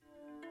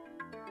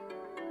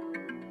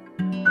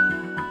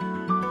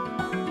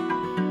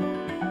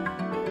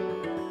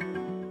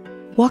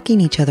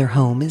Walking Each Other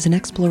Home is an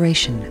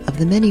exploration of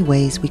the many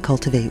ways we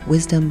cultivate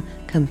wisdom,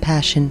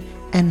 compassion,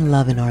 and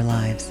love in our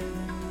lives.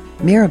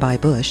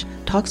 Mirabai Bush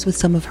talks with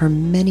some of her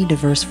many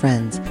diverse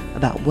friends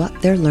about what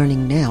they're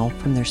learning now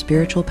from their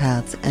spiritual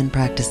paths and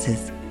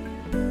practices.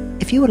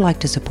 If you would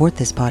like to support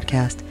this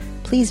podcast,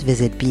 please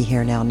visit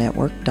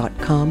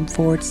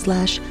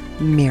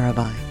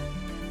BeHereNowNetwork.com/Mirabai.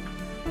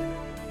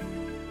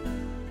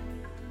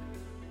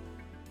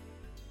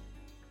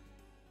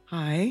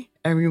 Hi,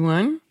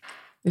 everyone.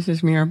 This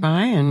is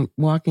Mirabai and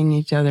Walking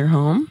Each Other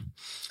Home.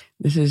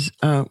 This is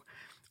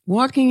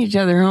Walking Each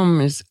Other Home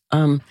is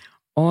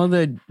all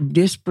the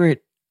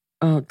disparate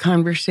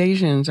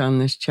conversations on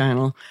this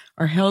channel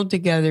are held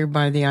together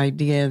by the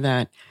idea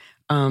that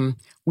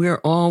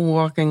we're all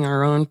walking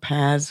our own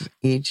paths,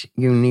 each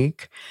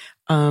unique,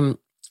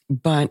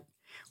 but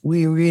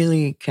we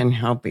really can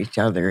help each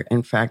other.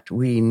 In fact,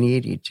 we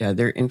need each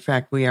other. In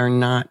fact, we are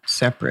not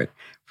separate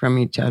from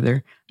each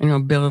other. I know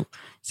Bill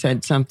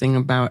said something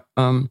about,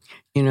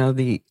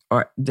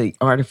 the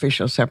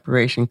artificial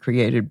separation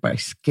created by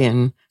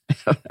skin.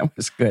 That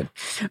was good.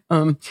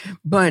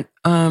 But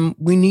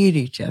we need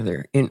each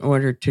other in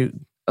order to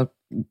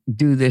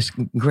do this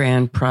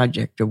grand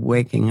project of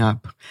waking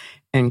up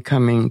and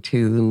coming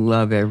to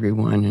love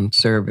everyone and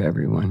serve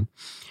everyone.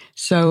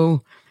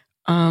 So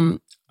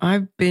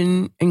I've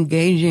been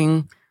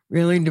engaging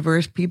really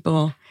diverse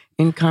people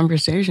in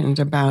conversations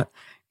about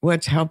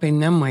what's helping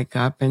them wake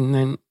up and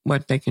then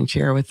what they can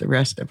share with the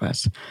rest of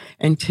us.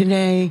 And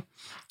today,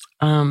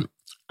 I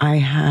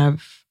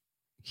have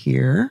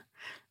here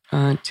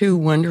two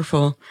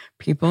wonderful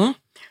people.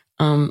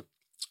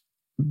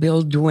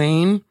 Bill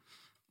Duane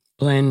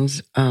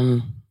blends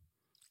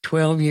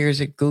 12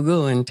 years at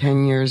Google and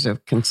 10 years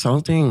of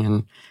consulting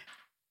and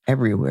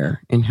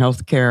everywhere in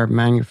healthcare,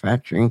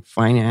 manufacturing,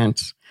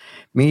 finance,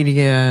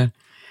 media,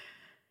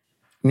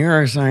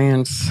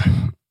 neuroscience,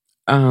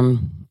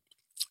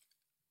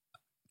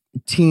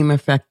 team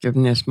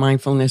effectiveness,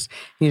 mindfulness.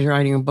 He's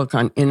writing a book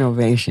on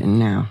innovation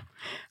now.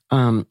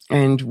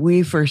 And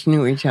we first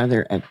knew each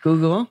other at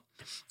Google.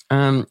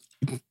 And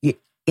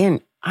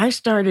I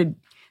started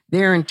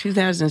there in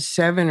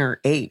 2007 or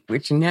 8,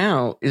 which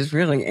now is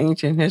really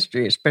ancient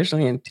history,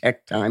 especially in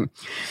tech time.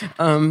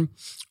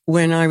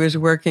 When I was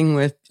working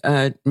with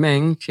Jade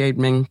Meng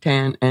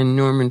Tan and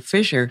Norman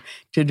Fisher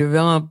to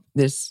develop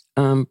this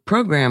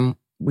program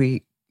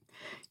we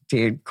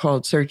did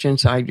called Search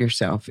Inside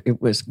Yourself.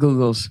 It was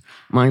Google's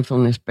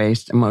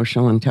mindfulness-based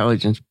emotional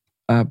intelligence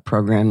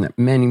program that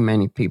many,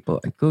 many people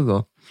at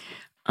Google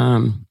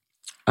went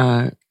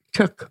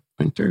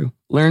through,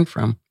 learned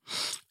from.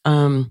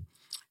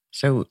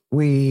 So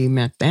we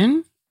met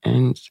then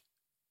and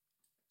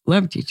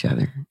loved each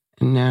other.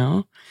 And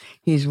now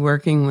he's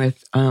working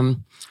with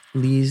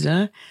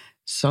Lisa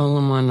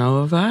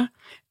Solomonova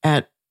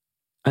at,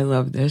 I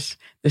love this,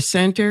 in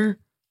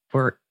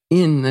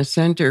the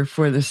Center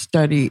for the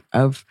Study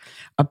of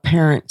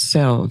Apparent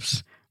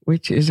Selves,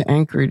 which is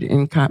anchored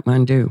in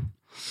Kathmandu.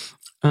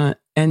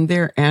 And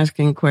they're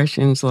asking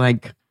questions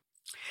like,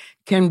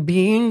 can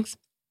being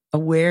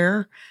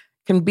aware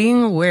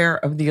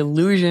of the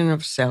illusion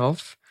of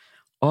self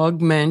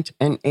augment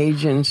an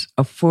agent's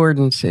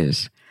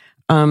affordances?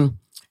 A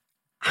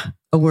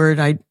word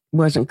I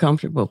wasn't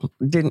comfortable,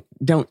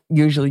 don't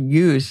usually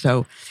use.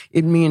 So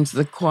it means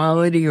the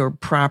quality or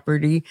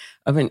property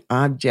of an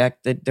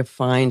object that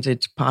defines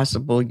its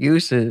possible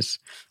uses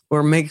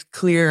or makes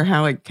clear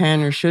how it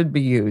can or should be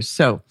used.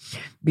 So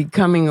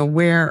becoming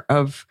aware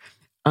of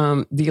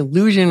the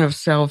illusion of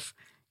self,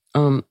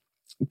 can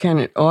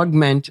it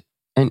augment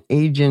an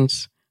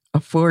agent's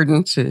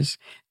affordances?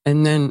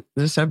 And then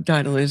the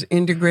subtitle is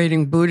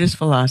Integrating Buddhist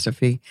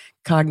Philosophy,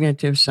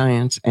 Cognitive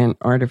Science, and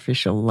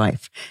Artificial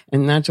Life.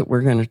 And that's what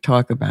we're going to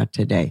talk about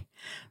today.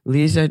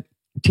 Lisa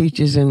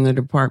teaches in the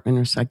Department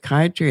of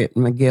Psychiatry at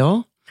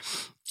McGill.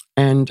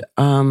 And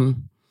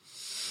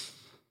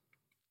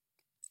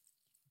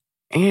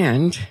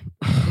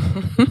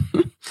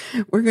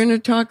we're going to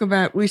talk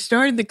about, we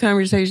started the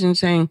conversation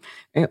saying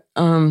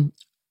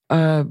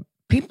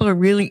people are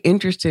really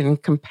interested in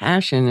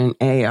compassion and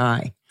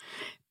AI.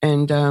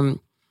 And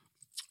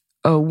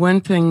one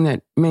thing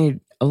that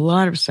made a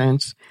lot of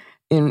sense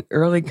in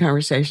early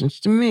conversations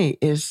to me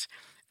is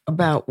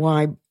about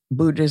why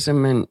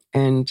Buddhism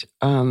and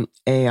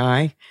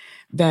AI,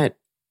 that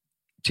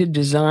to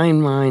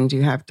design minds,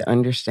 you have to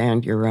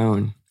understand your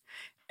own.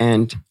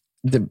 And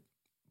the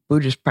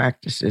Buddhist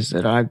practices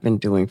that I've been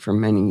doing for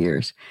many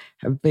years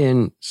have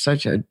been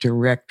such a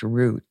direct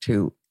route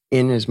to,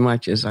 in as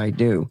much as I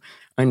do,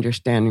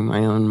 understanding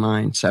my own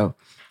mind. So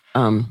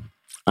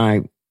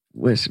I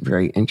was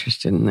very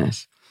interested in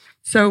this.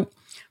 So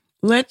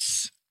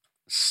let's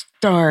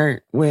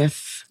start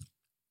with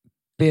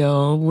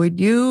Bill.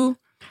 Would you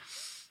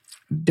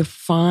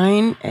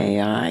define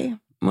AI?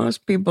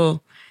 Most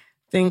people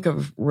think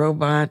of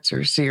robots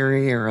or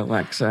Siri or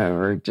Alexa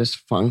or just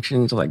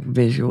functions like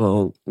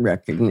visual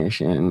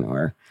recognition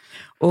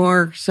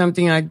or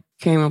something I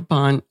came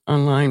upon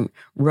online,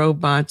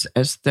 robots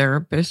as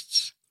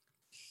therapists.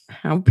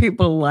 how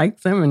people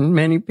like them, and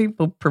many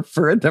people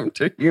prefer them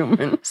to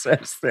humans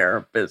as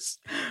therapists.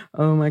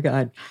 Oh my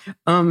God.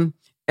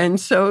 And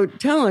so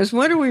tell us,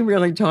 what are we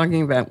really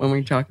talking about when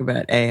we talk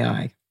about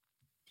AI?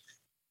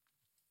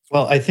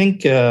 Well, I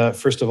think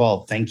first of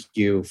all, thank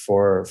you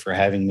for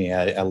having me.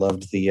 I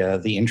loved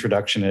the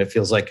introduction, and it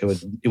feels like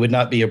it would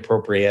not be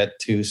appropriate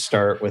to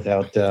start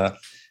without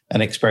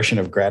an expression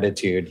of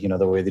gratitude. You know,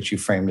 the way that you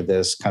framed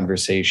this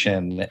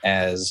conversation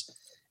as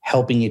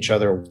helping each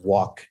other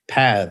walk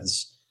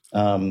paths.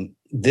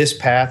 This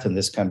path and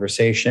this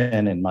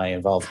conversation, and my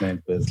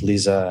involvement with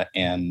Lisa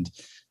and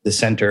the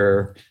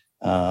center,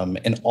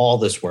 and all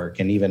this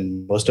work, and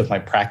even most of my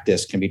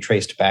practice, can be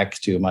traced back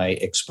to my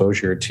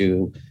exposure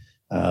to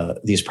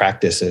these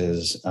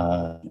practices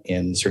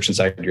in Search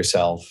Inside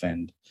Yourself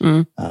and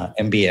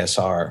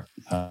MBSR.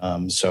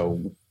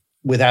 So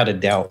without a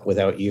doubt,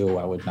 without you,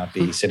 I would not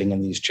be sitting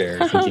in these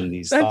chairs thinking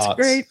these That's thoughts.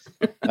 Great.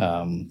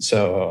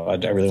 So I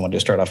really wanted to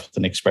start off with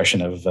an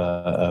expression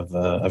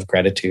of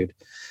gratitude.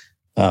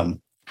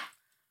 And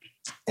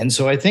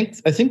so I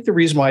think the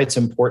reason why it's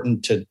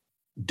important to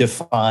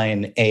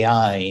define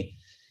AI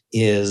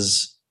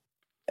is,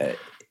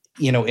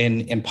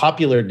 in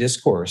popular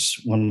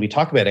discourse, when we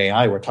talk about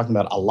AI, we're talking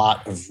about a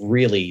lot of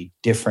really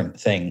different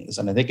things.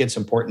 And I think it's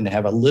important to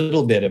have a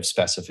little bit of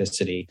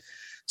specificity.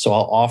 So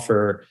I'll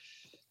offer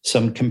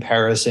some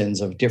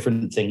comparisons of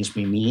different things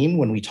we mean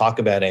when we talk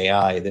about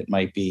AI that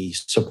might be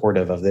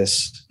supportive of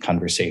this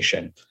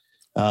conversation.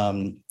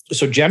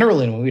 So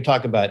generally, when we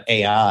talk about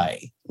AI,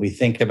 we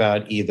think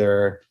about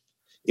either,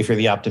 if you're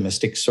the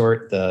optimistic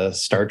sort, the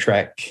Star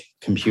Trek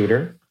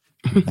computer,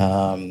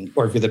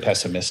 or if you're the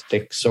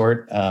pessimistic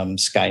sort,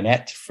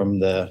 Skynet from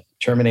the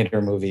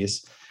Terminator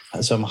movies,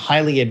 some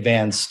highly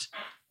advanced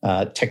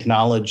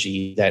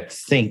technology that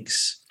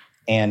thinks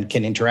and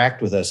can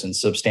interact with us in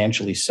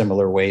substantially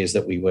similar ways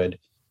that we would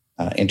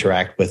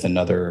interact with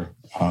another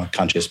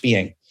conscious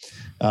being.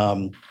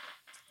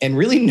 And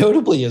really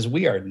notably is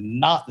we are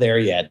not there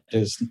yet.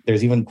 There's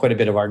even quite a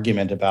bit of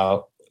argument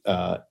about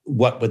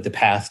what would the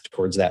path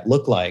towards that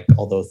look like,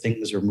 although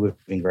things are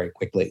moving very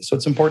quickly. So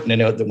it's important to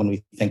note that when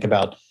we think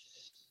about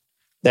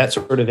that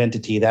sort of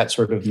entity, that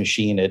sort of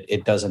machine,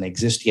 it doesn't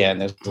exist yet.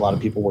 And there's a lot of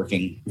people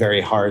working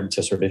very hard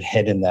to sort of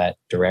head in that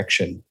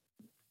direction.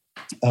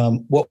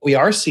 What we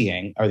are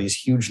seeing are these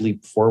huge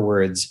leap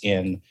forwards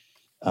in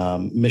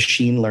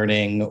machine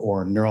learning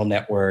or neural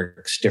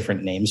networks,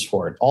 different names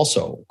for it,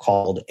 also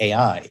called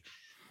AI.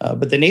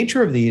 But the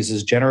nature of these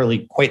is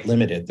generally quite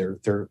limited.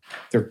 They're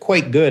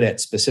quite good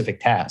at specific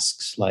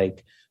tasks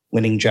like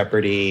winning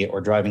Jeopardy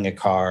or driving a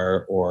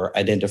car or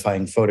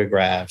identifying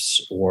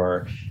photographs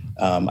or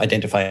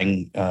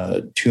identifying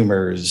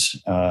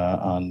tumors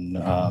on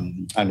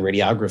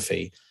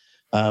radiography.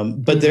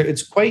 But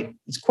it's quite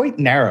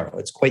narrow.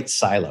 It's quite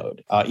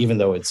siloed, even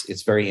though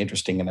it's very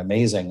interesting and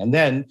amazing. And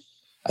then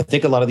I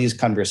think a lot of these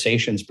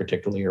conversations,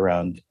 particularly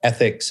around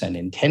ethics and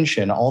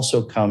intention,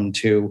 also come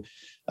to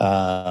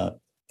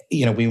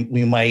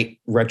we might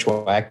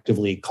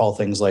retroactively call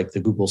things like the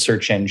Google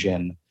search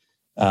engine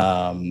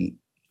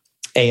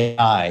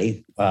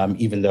AI,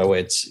 even though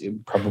it's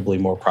probably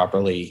more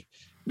properly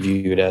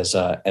viewed as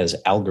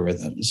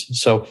algorithms.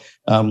 So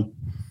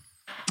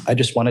I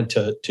just wanted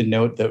to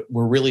note that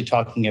we're really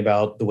talking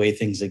about the way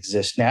things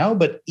exist now,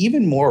 but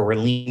even more, we're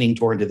leaning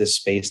toward this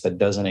space that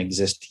doesn't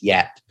exist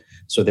yet.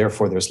 So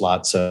therefore, there's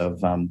lots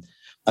of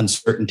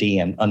uncertainty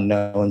and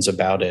unknowns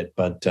about it.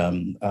 But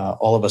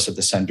all of us at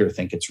the center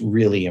think it's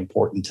really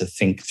important to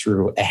think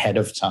through ahead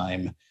of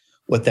time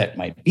what that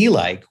might be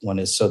like. One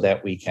is so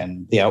that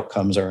the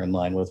outcomes are in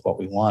line with what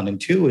we want.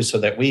 And two is so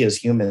that we as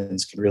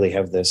humans can really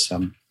have this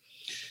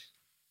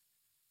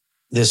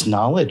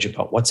knowledge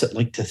about what's it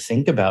like to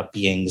think about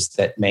beings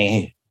that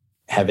may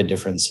have a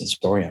different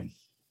sensorium.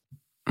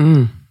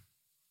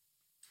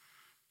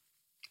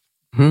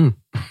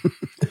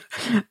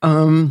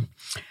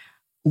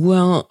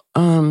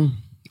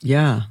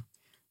 Yeah.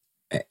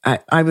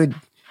 I would,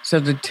 so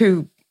the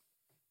two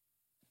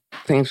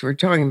things we're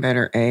talking about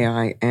are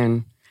AI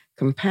and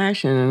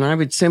compassion. And I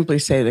would simply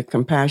say that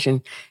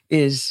compassion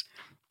is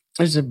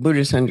a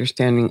Buddhist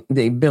understanding,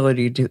 the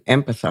ability to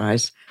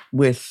empathize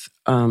with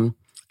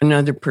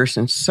another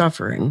person's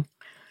suffering.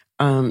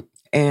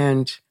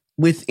 And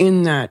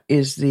within that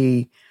is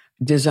the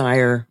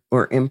desire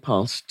or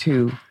impulse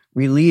to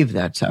relieve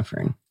that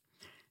suffering.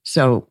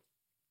 So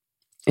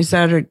is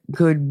that a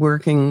good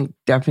working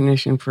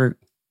definition for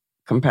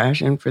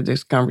compassion for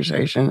this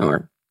conversation?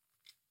 Or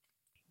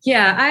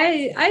yeah,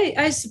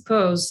 I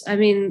suppose. I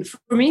mean,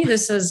 for me,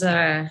 this is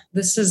an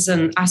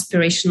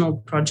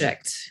aspirational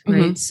project,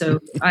 right? Mm-hmm. So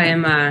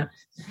I'm a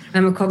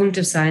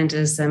cognitive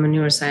scientist. I'm a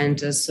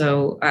neuroscientist.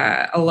 So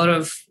a lot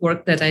of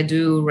work that I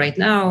do right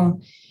now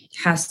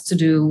has to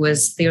do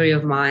with theory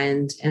of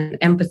mind and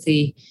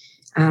empathy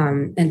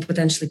and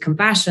potentially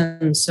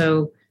compassion.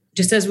 So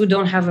just as we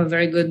don't have a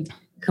very good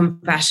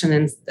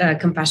compassion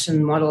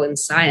model in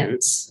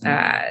science,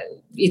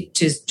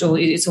 it's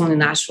only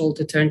natural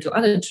to turn to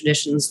other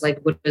traditions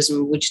like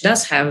Buddhism, which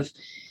does have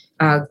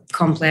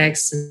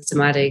complex,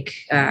 systematic,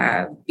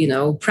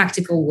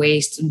 practical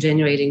ways to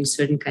generating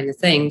certain kind of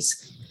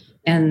things.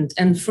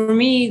 And for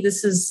me,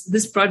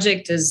 this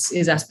project is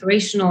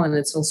aspirational, and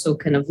it's also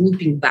kind of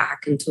looping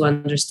back into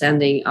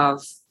understanding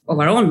of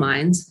our own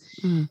minds,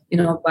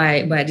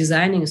 by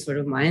designing a sort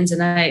of minds.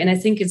 And I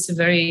think it's a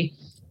very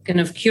kind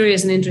of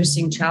curious and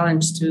interesting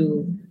challenge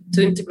to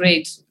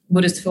integrate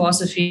Buddhist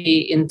philosophy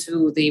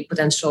into the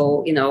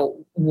potential,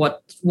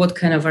 what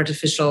kind of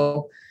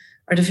artificial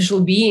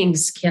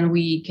beings can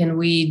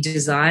we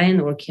design,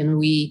 or can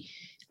we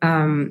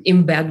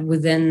embed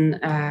within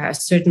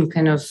certain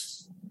kind of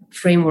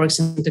frameworks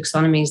and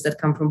taxonomies that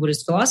come from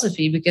Buddhist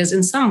philosophy? Because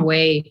in some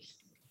way,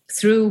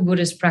 through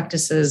Buddhist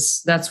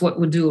practices, that's what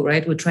we do,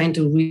 right? We're trying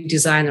to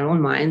redesign our own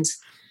minds,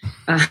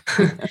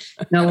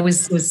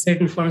 with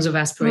certain forms of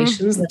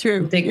aspirations.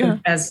 True. We take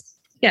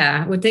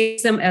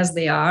them as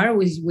they are.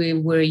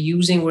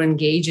 We're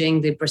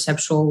engaging the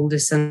perceptual, the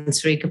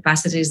sensory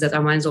capacities that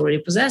our minds already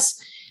possess.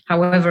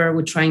 However,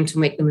 we're trying to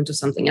make them into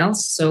something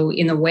else. So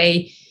in a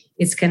way,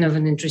 it's kind of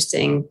an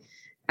interesting,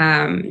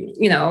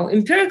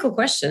 empirical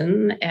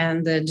question,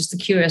 and just a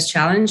curious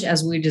challenge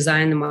as we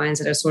design the minds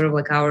that are sort of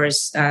like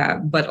ours,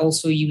 but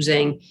also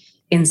using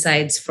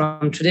insights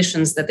from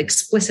traditions that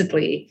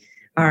explicitly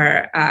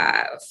are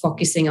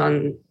focusing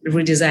on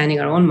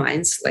redesigning our own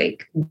minds,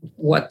 like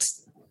what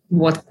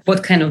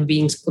kind of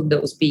beings could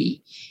those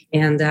be,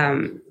 and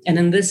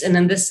in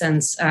this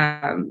sense,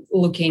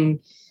 looking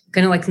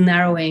kind of like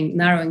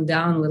narrowing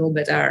down a little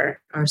bit our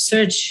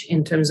search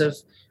in terms of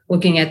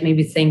looking at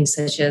maybe things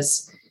such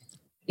as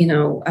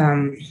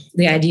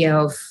the idea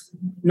of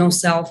no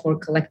self or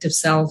collective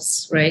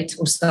selves, right?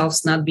 Or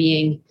selves not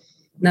being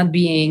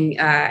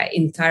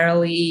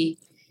entirely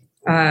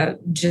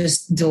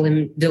just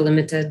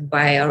delimited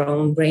by our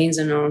own brains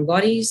and our own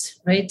bodies,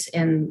 right?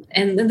 And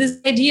this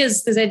idea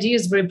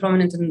is very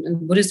prominent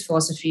in Buddhist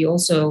philosophy.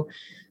 Also,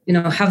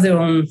 have their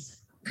own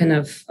kind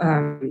of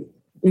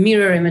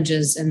mirror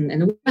images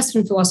and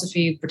Western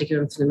philosophy,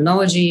 particularly in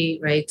phenomenology,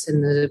 right,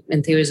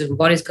 and theories of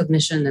embodied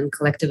cognition and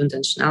collective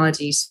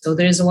intentionality. So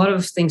there's a lot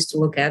of things to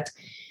look at.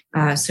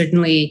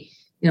 Certainly,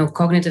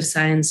 cognitive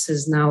science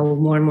is now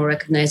more and more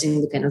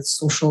recognizing the kind of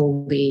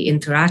social, the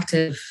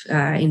interactive,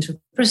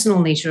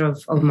 interpersonal nature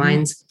of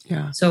minds.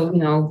 Yeah.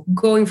 So,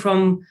 going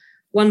from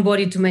one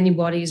body to many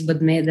bodies,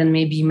 but then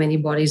maybe many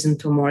bodies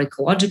into a more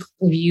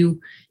ecological view,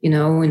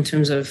 in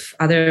terms of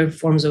other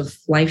forms of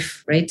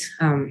life, right?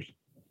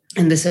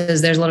 And there's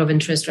a lot of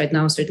interest right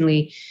now,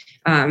 certainly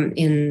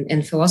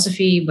in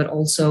philosophy, but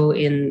also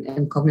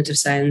in cognitive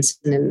science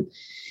and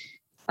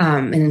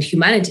in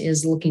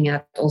humanities, looking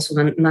at also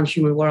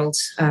non-human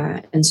worlds.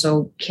 And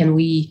so can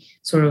we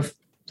sort of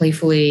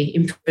playfully,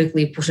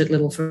 empirically push it a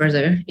little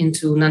further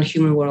into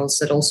non-human worlds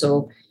that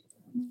also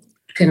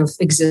kind of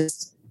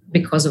exist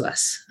because of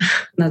us,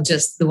 not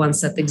just the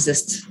ones that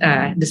exist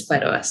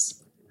despite of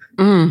us?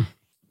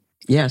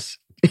 Yes,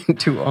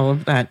 to all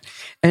of that.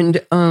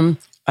 And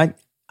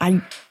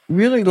I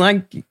really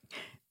like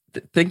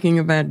thinking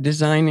about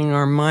designing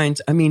our minds.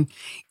 I mean,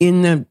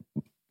 in the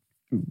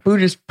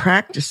Buddhist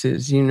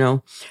practices,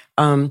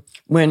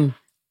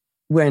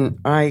 when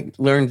I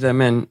learned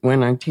them and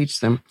when I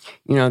teach them,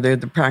 they're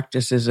the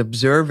practices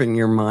observing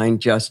your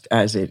mind just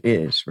as it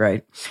is,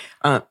 right?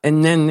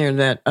 And then there's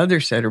that other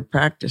set of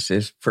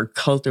practices for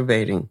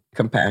cultivating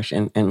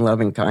compassion and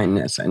loving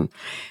kindness. And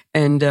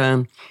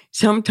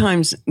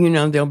sometimes,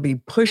 there'll be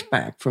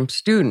pushback from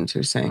students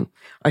who are saying,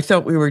 I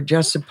thought we were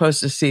just supposed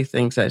to see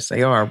things as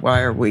they are.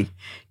 Why are we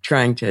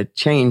trying to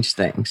change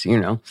things,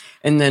 And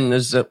then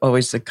there's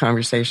always the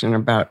conversation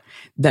about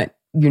that,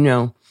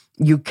 you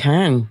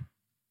can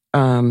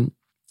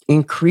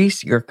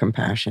increase your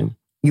compassion.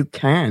 You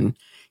can,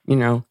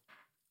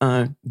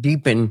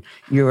 deepen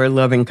your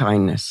loving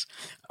kindness.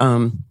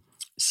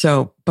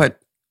 But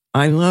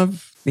I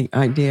love the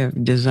idea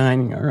of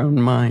designing our own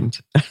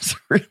minds. That's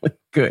really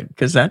good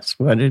because that's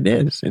what it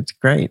is. It's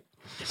great.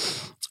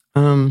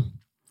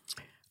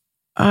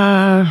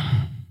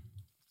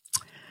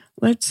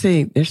 Let's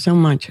see. There's so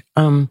much.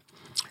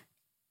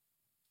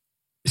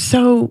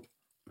 So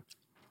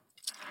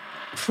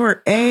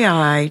for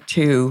AI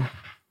to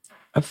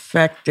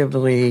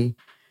effectively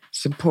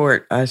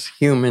support us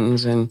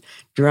humans and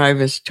drive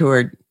us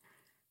toward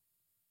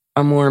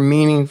a more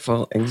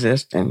meaningful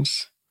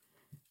existence,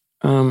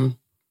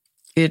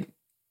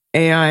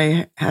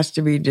 AI has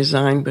to be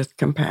designed with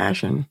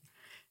compassion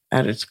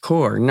at its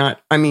core.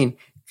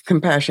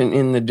 Compassion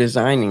in the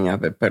designing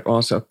of it, but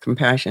also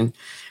compassion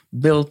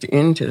built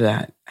into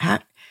that.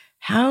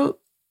 How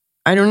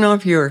I don't know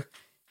if you're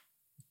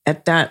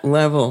at that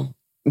level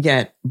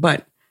yet,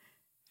 but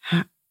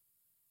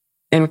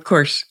and of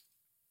course,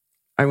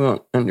 I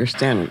won't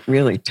understand it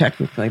really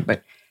technically,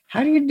 but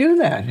how do you do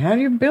that? How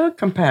do you build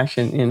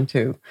compassion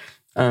into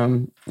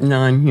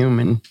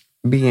non-human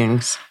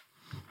beings?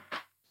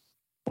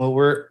 Well,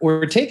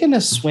 we're taking a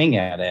swing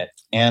at it,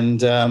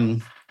 and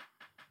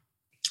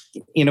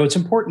it's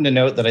important to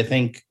note that I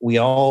think we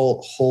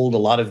all hold a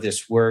lot of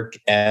this work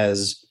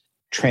as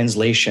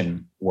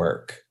translation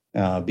work,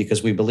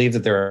 because we believe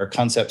that there are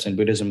concepts in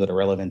Buddhism that are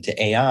relevant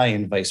to AI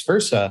and vice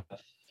versa,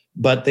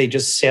 but they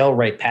just sail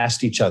right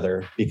past each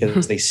other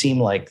because they seem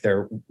like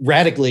they're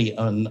radically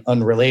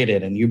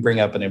unrelated. And you bring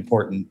up an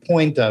important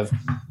point of,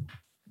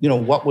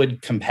 what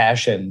would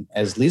compassion,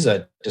 as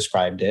Lisa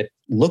described it,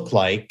 look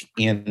like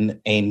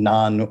in a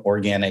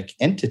non-organic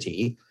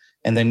entity?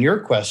 And then your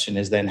question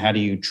is then, how do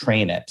you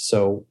train it?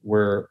 So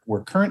we're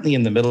currently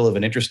in the middle of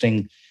an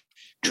interesting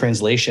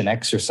translation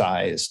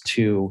exercise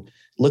to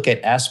look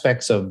at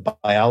aspects of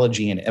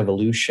biology and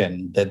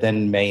evolution that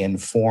then may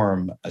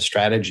inform a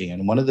strategy.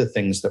 And one of the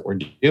things that we're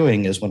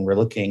doing is when we're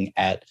looking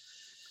at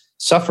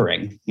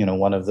suffering,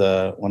 one of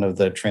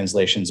the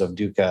translations of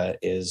dukkha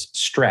is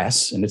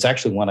stress. And it's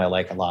actually one I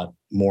like a lot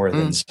more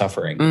than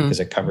suffering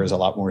because it covers a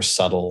lot more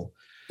subtle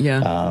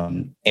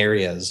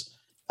areas.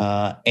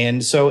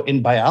 And so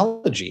in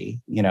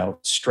biology,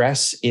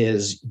 stress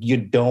is you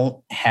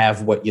don't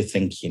have what you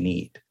think you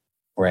need,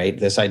 right?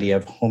 This idea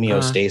of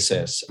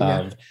homeostasis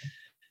of,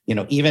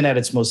 even at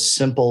its most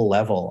simple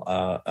level,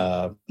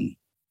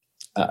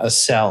 a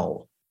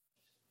cell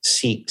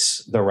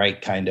seeks the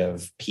right kind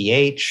of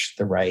pH,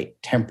 the right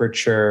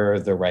temperature,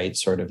 the right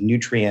sort of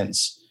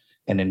nutrients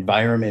and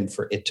environment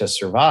for it to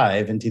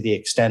survive. And to the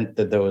extent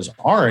that those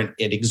aren't,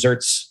 it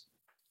exerts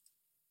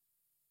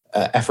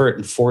effort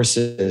and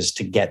forces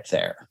to get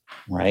there,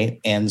 right?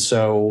 And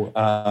so,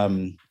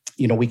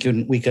 we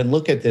can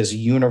look at this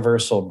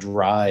universal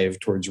drive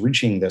towards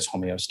reaching this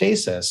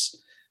homeostasis.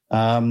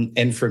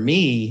 And for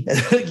me,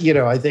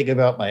 I think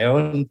about my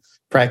own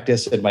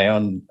practice and my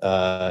own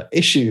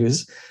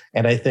issues.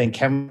 And I think,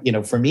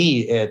 for me,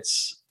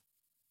 it's,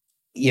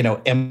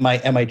 am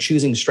I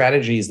choosing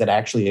strategies that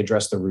actually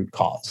address the root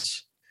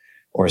cause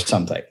or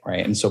something,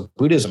 right? And so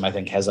Buddhism, I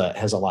think, has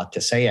a lot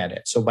to say at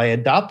it. So by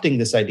adopting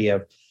this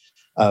idea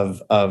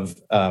of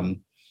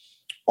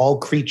all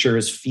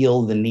creatures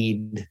feel the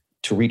need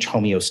to reach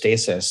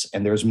homeostasis,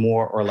 and there's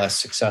more or less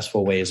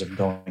successful ways of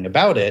going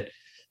about it,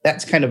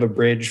 that's kind of a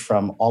bridge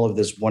from all of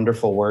this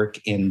wonderful work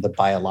in the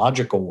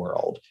biological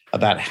world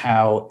about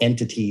how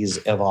entities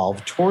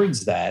evolve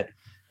towards that,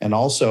 and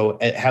also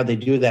how they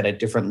do that at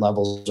different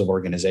levels of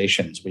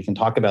organizations. We can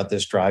talk about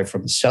this drive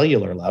from a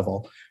cellular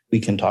level. We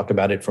can talk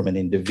about it from an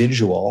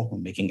individual,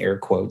 I'm making air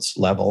quotes,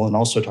 level, and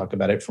also talk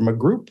about it from a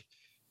group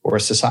or a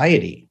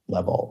society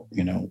level.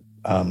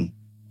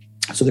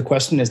 So the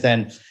question is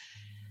then,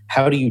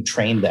 how do you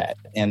train that?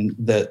 And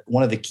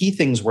one of the key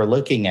things we're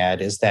looking at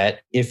is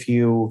that if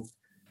you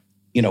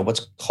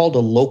what's called a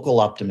local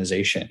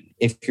optimization.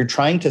 If you're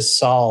trying to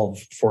solve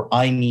for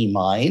I, me,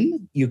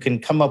 mine, you can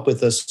come up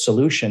with a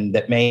solution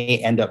that may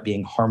end up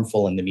being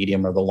harmful in the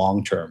medium or the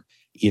long term,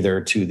 either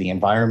to the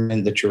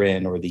environment that you're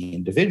in or the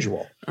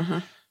individual.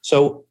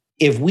 So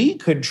if we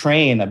could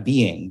train a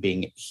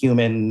being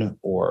human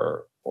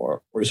or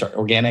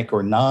organic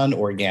or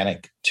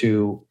non-organic,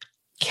 to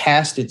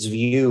cast its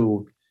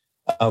view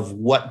of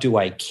what do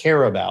I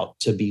care about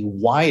to be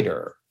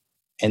wider,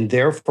 and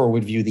therefore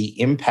would view the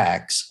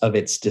impacts of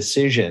its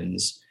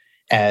decisions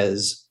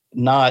as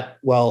not,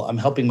 well, I'm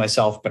helping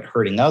myself, but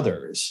hurting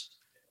others.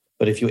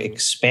 But if you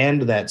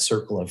expand that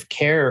circle of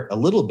care a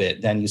little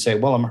bit, then you say,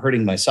 well, I'm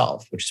hurting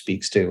myself, which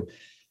speaks to,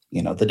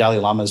 the Dalai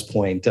Lama's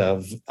point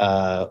of,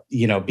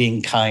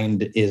 being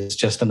kind is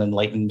just an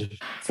enlightened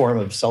form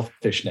of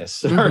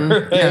selfishness,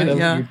 right?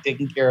 You're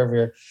taking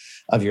care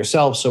of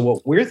yourself. So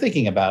what we're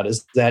thinking about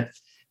is that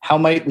how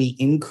might we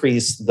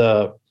increase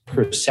the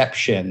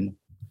perception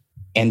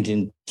and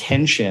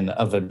intention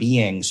of a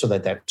being so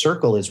that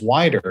circle is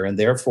wider, and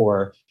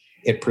therefore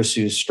it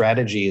pursues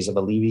strategies of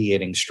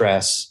alleviating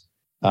stress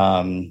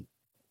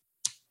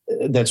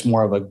that's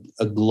more of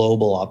a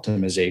global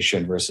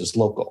optimization versus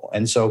local.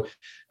 And so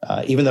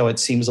even though it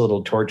seems a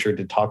little tortured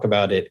to talk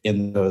about it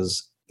in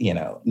those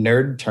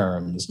nerd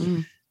terms,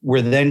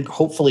 we're then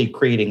hopefully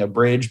creating a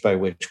bridge by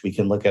which we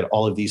can look at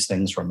all of these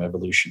things from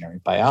evolutionary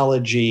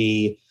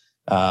biology.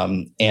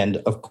 And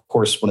of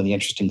course, one of the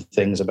interesting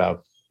things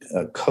about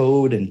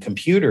code and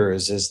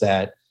computers is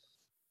that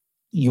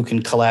you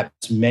can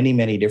collapse many,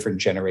 many different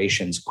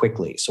generations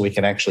quickly. So we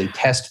can actually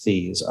test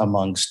these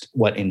amongst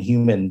what in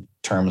human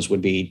terms would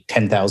be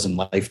 10,000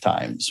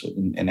 lifetimes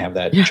and have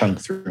that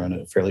chunk through in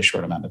a fairly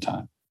short amount of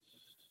time.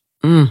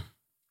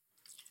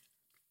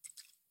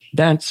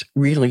 That's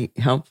really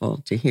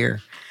helpful to hear.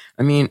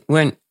 I mean,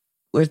 with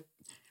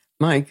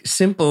my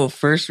simple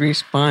first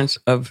response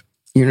of,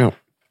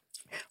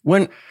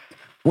 one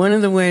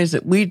of the ways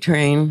that we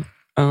train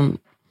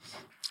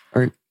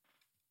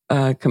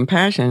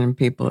compassion in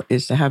people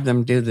is to have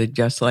them do the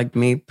just like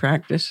me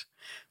practice,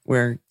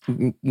 where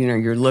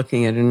you're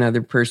looking at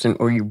another person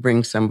or you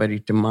bring somebody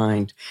to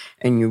mind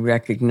and you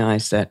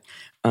recognize that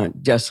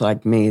just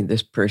like me,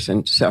 this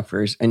person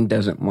suffers and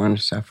doesn't want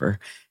to suffer,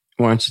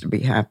 wants to be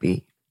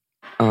happy.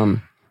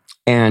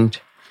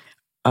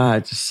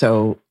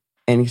 So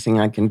anything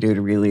I can do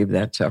to relieve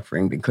that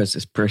suffering because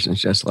this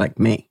person's just like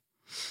me.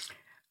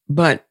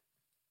 But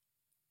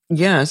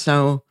yeah,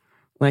 so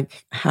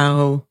like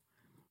how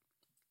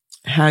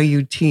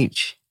you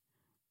teach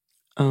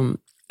an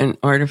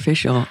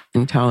artificial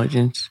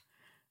intelligence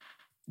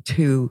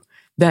to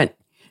that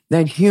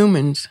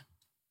humans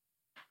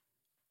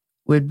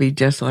would be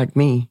just like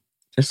me,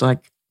 just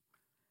like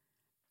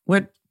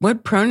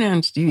what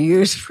pronouns do you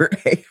use for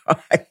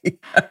AI?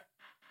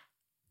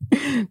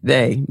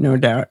 They, no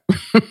doubt.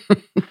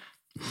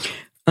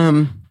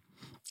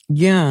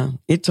 Yeah,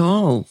 it's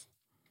all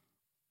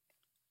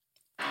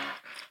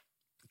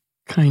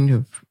kind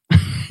of.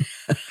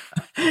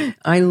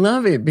 I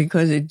love it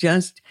because it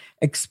just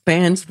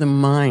expands the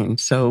mind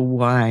so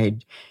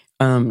wide,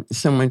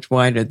 so much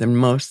wider than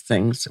most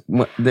things.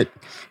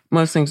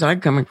 Most things I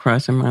come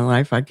across in my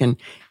life, I can,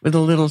 with a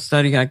little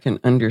study, I can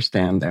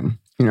understand them.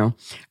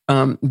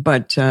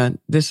 But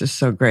this is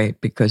so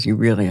great because you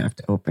really have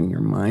to open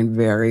your mind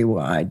very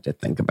wide to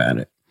think about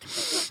it.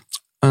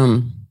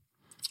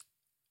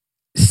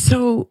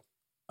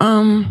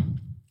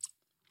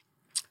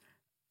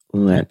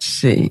 Let's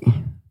see.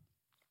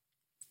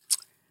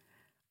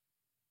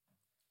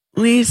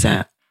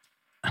 Lisa,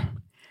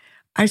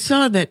 I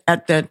saw that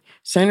at the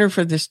Center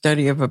for the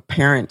Study of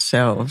Apparent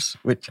Selves,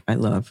 which I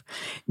love,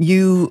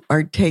 you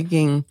are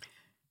taking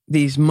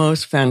these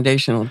most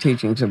foundational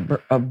teachings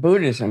of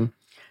Buddhism,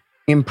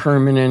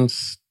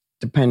 impermanence,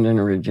 dependent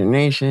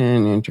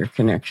origination,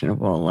 interconnection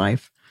of all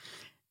life,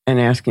 and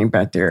asking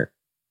about their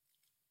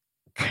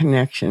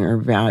connection or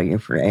value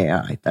for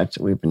AI. That's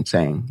what we've been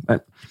saying.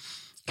 But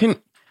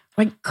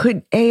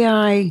could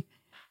AI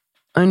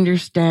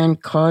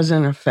understand cause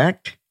and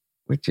effect,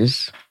 which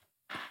is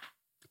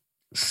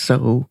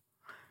so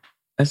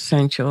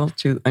essential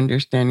to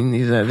understanding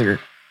these other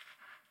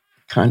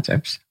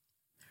concepts?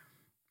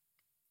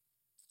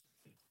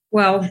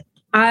 Well,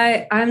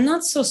 I'm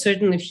not so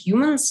certain if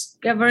humans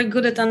are very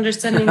good at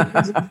understanding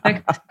cause and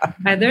effect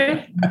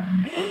either.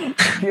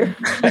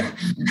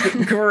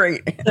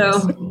 Great.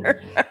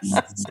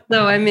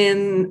 So I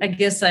mean, I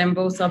guess I'm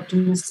both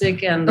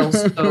optimistic and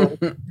also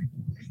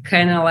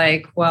kind of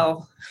like,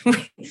 well,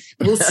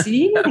 we'll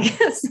see, I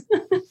guess.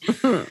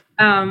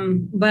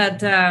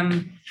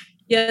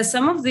 Yeah,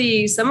 some of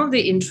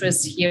the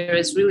interest here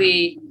is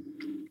really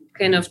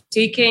kind of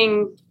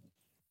taking,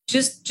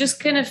 just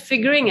kind of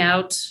figuring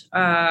out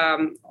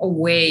a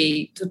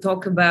way to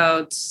talk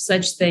about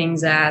such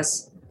things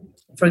as,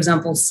 for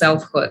example,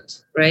 selfhood,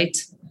 right?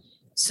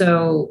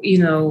 So,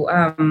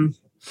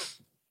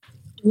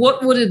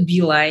 what would it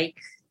be like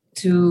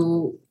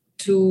to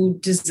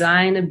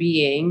design a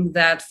being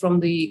that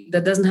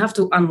doesn't have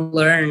to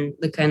unlearn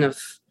the kind of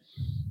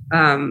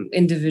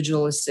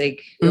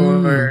individualistic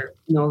or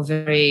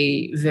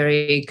very,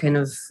 very kind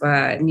of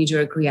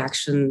knee-jerk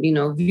reaction,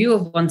 view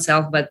of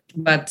oneself, but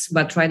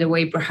right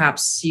away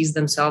perhaps sees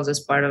themselves as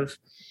part of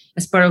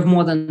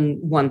more than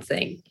one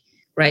thing,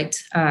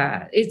 right?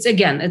 It's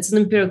an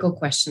empirical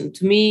question.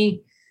 To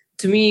me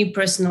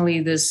personally,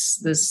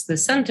 this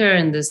center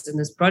and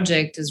this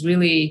project is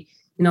really,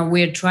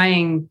 we're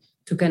trying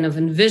to kind of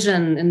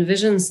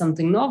envision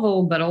something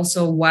novel, but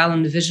also while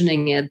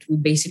envisioning it, we're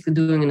basically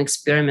doing an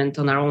experiment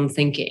on our own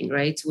thinking,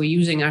 right? We're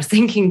using our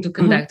thinking to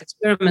conduct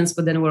experiments,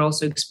 but then we're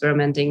also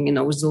experimenting,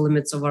 with the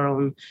limits of our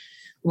own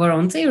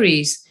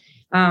theories.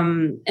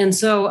 So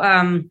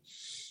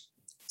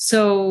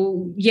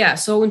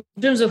in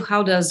terms of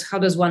how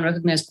does one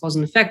recognize cause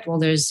and effect? Well,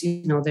 there's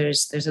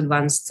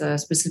advanced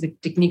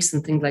specific techniques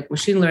and things like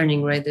machine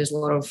learning, right? There's a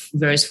lot of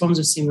various forms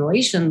of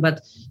simulation,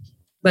 but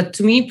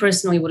to me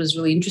personally, what is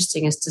really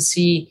interesting is to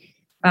see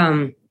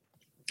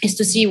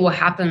what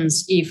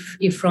happens if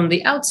from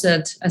the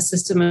outset a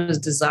system is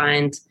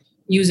designed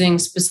using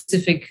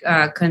specific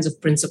kinds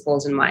of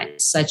principles in mind,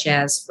 such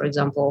as, for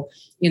example,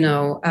 we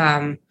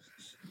are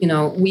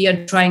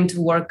trying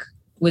to work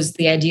with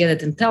the idea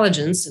that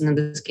intelligence, and in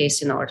this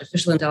case,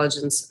 artificial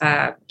intelligence,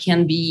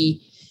 can be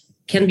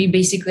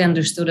basically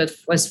understood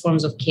as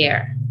forms of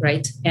care,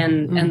 right?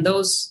 And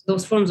those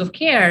forms of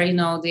care,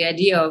 the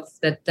idea of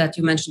that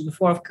you mentioned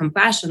before of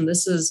compassion,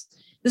 this is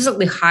like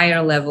the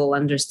higher level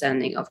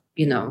understanding of,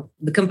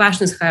 the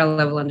compassion is higher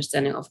level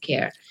understanding of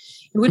care.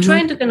 And we're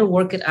trying to kind of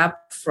work it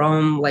up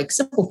from like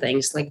simple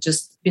things, like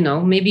just,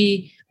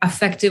 maybe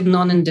affective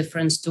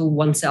non-indifference to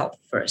oneself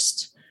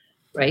first,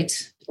 right?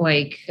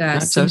 Like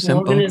simple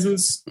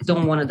organisms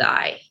don't want to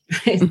die,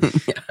 right?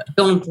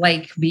 Don't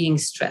like being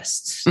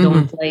stressed,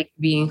 don't like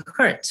being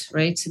hurt,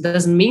 right? It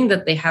doesn't mean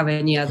that they have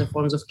any other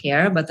forms of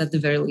care, but at the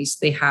very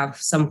least they have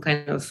some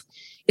kind of,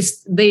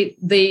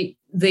 they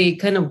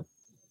kind of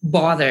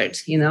bothered,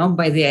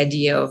 by the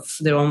idea of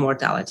their own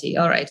mortality.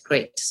 All right,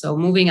 great. So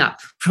moving up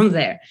from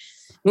there,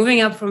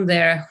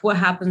 what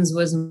happens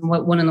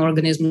when an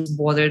organism is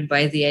bothered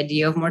by the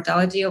idea of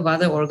mortality of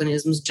other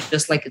organisms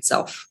just like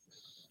itself,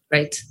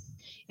 right?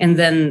 And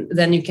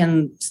then you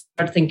can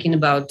start thinking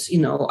about,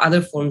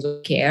 other forms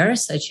of care,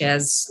 such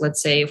as,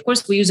 let's say, of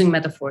course, we're using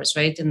metaphors,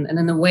 right? And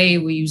in a way,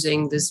 we're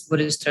using these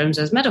Buddhist terms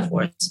as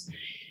metaphors,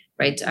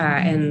 right?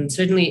 And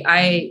certainly,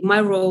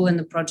 my role in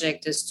the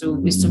project is to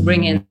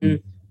bring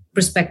in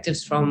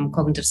perspectives from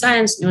cognitive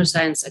science,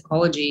 neuroscience,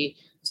 psychology.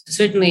 So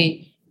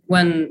certainly,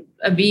 when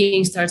a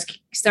being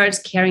starts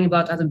caring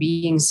about other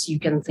beings, you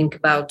can think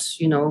about,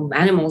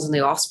 animals and the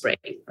offspring,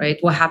 right?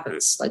 What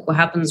happens? Like, what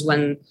happens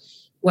when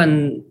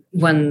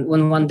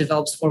one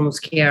develops form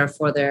of care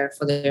for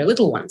their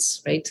little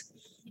ones, right?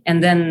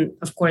 And then,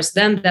 of course,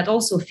 then that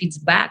also feeds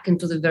back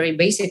into the very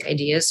basic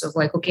ideas of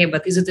like, okay,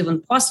 but is it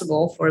even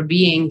possible for a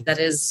being that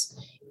is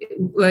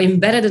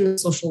embedded in the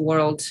social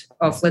world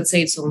of, let's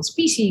say, its own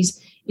species?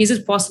 Is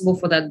it possible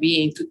for that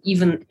being to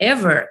even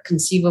ever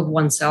conceive of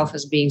oneself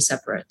as being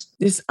separate?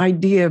 This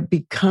idea of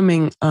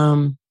becoming,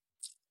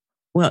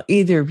 well,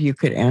 either of you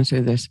could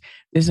answer this.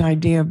 This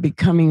idea of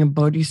becoming a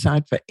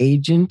bodhisattva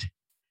agent.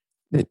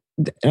 That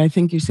I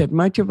think you said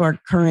much of our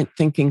current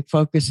thinking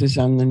focuses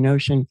on the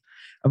notion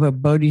of a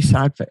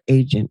bodhisattva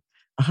agent,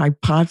 a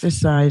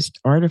hypothesized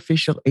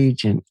artificial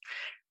agent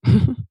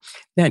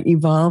that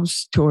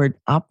evolves toward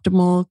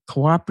optimal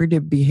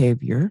cooperative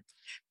behavior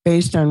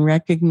based on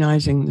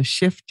recognizing the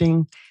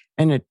shifting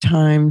and at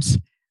times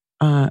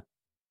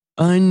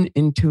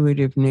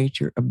unintuitive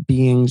nature of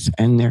beings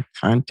and their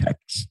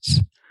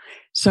contexts.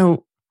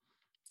 So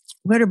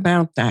what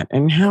about that?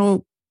 And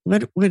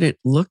what would it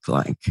look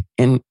like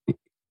in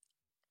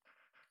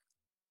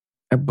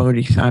a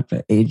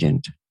bodhisattva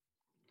agent?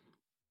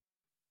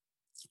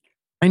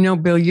 I know,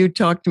 Bill, you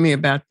talked to me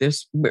about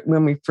this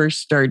when we first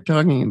started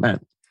talking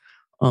about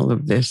all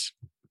of this.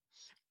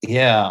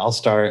 Yeah, I'll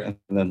start, and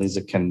then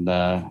Lisa can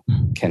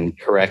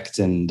correct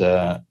and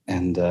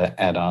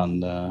add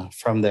on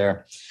from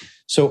there.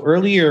 So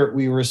earlier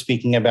we were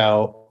speaking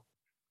about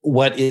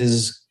what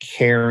is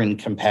care and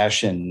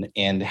compassion,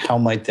 and how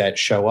might that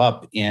show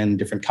up in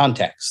different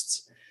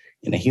contexts,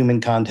 in a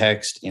human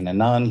context, in a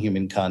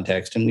non-human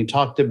context, and we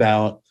talked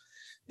about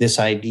this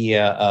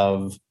idea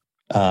of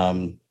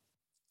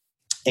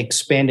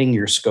expanding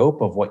your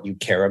scope of what you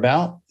care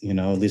about.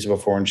 Lisa,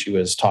 before when she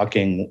was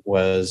talking,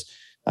 was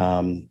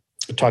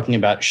talking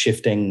about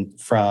shifting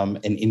from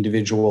an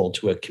individual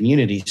to a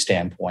community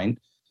standpoint,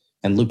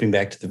 and looping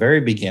back to the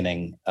very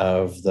beginning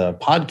of the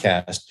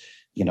podcast,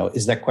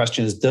 is that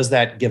question does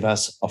that give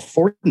us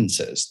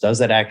affordances? Does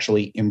that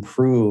actually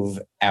improve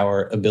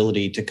our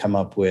ability to come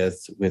up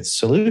with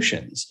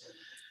solutions?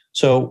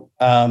 So,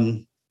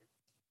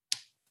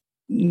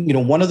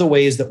 one of the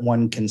ways that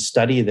one can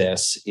study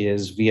this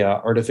is via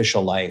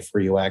artificial life,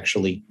 where you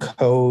actually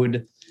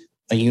code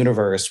a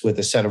universe with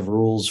a set of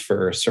rules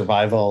for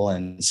survival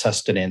and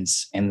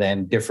sustenance, and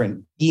then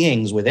different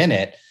beings within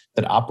it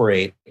that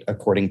operate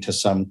according to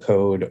some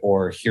code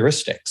or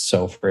heuristics.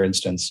 So, for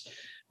instance,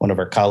 one of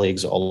our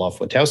colleagues, Olaf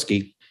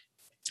Witowski,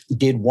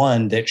 did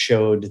one that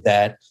showed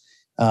that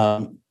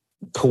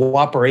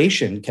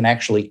cooperation can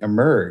actually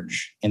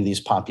emerge in these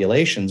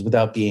populations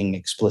without being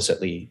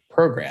explicitly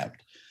programmed.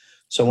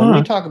 So when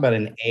we talk about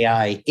an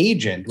AI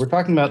agent, we're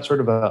talking about sort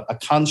of a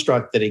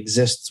construct that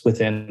exists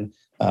within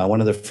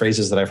one of the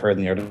phrases that I've heard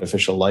in the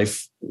artificial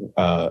life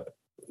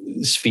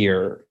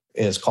sphere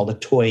is called a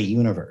toy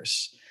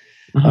universe.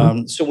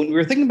 So when we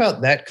were thinking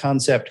about that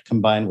concept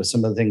combined with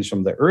some of the things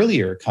from the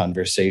earlier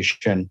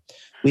conversation,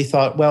 we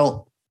thought,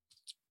 well,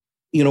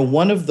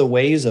 one of the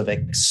ways of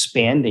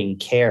expanding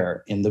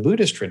care in the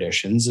Buddhist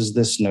traditions is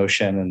this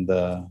notion in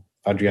the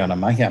Vajrayana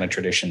Mahayana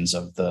traditions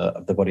of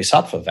the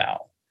Bodhisattva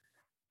vow.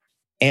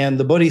 And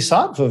the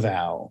Bodhisattva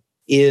vow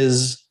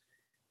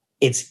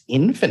it's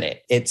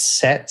infinite.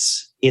 It's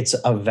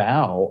a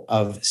vow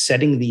of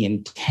setting the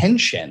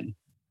intention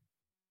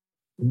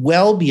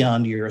well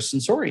beyond your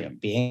sensorium.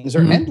 Beings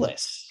are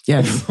endless.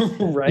 Yes.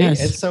 Right.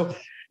 Yes. And so,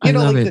 the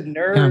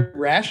nerd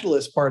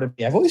rationalist part of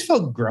me, I've always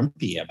felt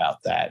grumpy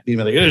about that. Being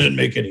like, it doesn't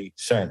make any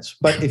sense.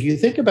 But if you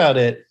think about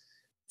it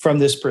from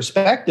this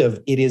perspective,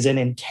 it is an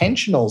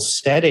intentional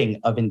setting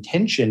of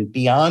intention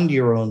beyond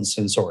your own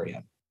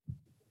sensorium,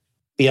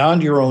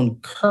 beyond your own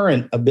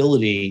current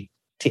ability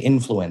to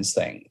influence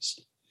things.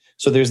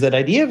 So there's that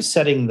idea of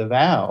setting the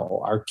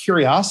vow. Our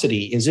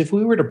curiosity is, if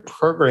we were to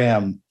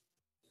program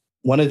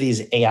one of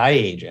these AI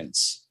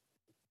agents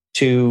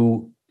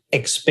to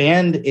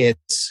expand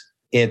its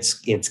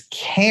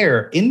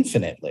care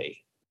infinitely,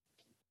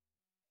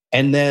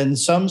 and then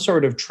some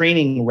sort of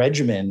training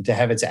regimen to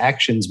have its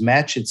actions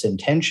match its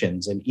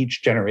intentions, and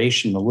each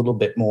generation a little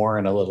bit more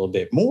and a little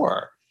bit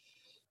more,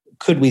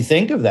 could we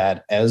think of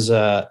that as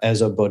a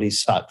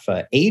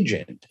bodhisattva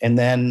agent? And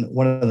then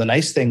one of the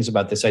nice things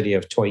about this idea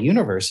of toy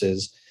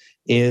universes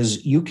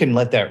is you can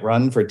let that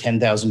run for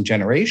 10,000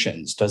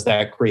 generations. Does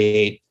that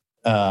create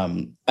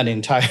an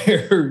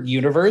entire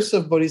universe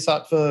of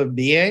bodhisattva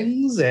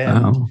beings?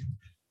 And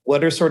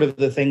what are sort of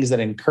the things that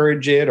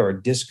encourage it or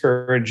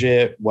discourage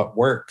it? What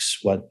works?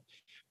 What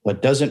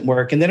doesn't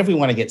work? And then if we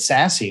want to get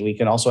sassy, we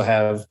can also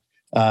have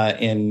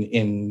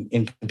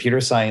in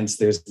computer science,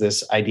 there's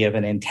this idea of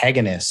an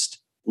antagonist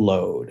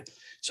load.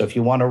 So if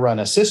you want to run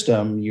a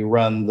system, you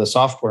run the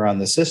software on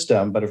the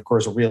system, but of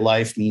course, real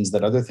life means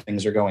that other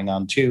things are going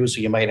on too.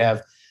 So you might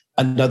have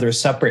another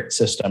separate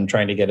system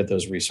trying to get at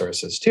those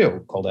resources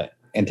too, called an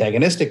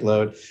antagonistic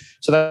load.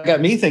 So that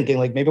got me thinking,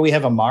 like, maybe we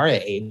have a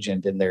Mara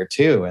agent in there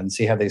too, and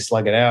see how they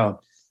slug it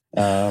out.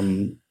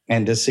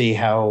 and to see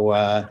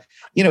how,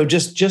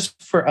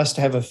 just for us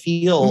to have a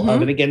feel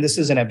of it. Again, this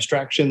is an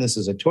abstraction. This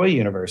is a toy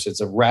universe.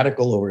 It's a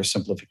radical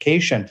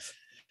oversimplification.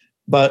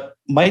 But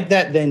might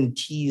that then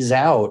tease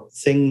out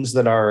things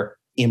that are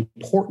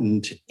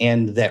important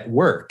and that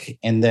work?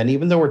 And then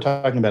even though we're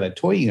talking about a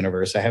toy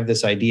universe, I have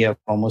this idea of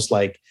almost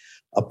like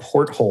a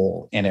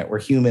porthole in it where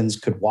humans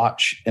could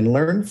watch and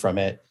learn from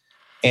it.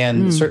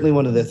 And certainly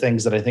one of the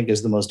things that I think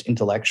is the most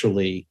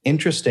intellectually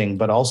interesting,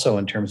 but also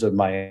in terms of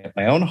my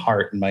own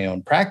heart and my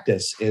own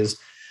practice, is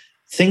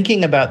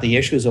thinking about the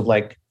issues of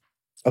like,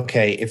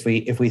 okay, if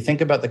we think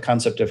about the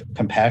concept of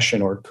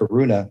compassion or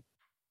karuna,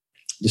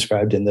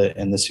 described in the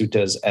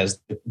suttas as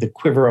the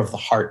quiver of the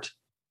heart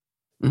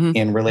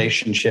in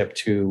relationship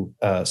to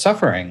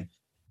suffering.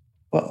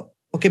 Well,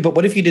 okay, but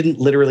what if you didn't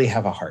literally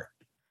have a heart?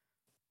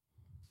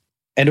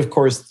 And of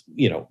course,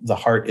 the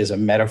heart is a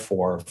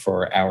metaphor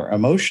for our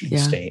emotional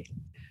state.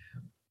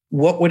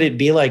 What would it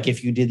be like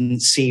if you didn't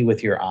see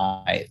with your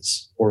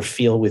eyes or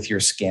feel with your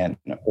skin,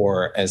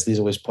 or as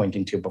Lisa was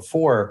pointing to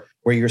before,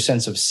 where your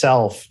sense of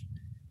self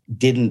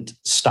didn't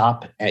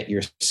stop at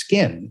your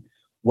skin?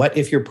 What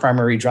if your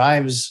primary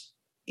drives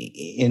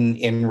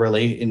in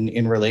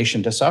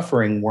relation to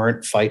suffering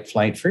weren't fight,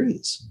 flight,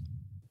 freeze?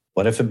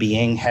 What if a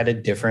being had a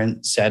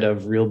different set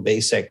of real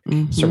basic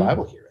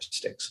survival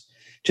heuristics?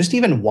 Just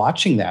even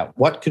watching that,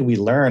 what could we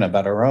learn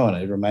about our own?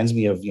 It reminds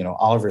me of,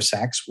 Oliver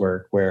Sacks'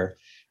 work, where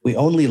we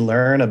only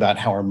learn about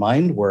how our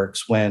mind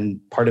works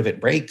when part of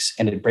it breaks,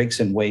 and it breaks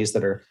in ways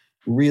that are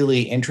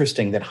really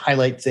interesting, that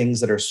highlight things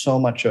that are so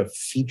much a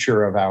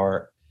feature of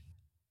our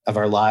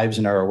lives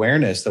and our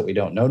awareness that we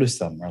don't notice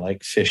them, or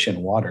like fish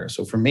in water.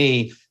 So for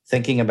me,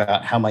 thinking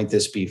about how might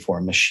this be for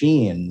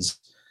machines,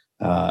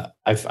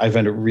 I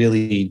find it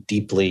really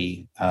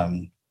deeply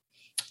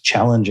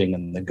challenging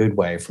in the good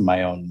way from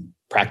my own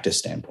practice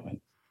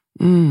standpoint.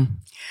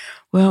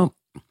 Well,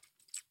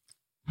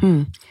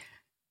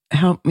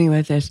 help me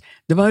with this.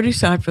 The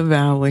Bodhisattva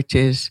vow, which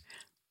is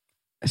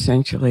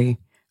essentially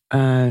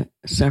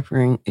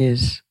suffering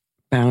is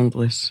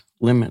boundless,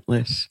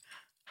 limitless.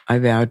 I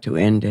vow to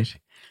end it.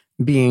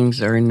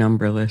 Beings are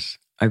numberless.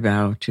 I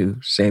vow to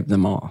save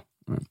them all.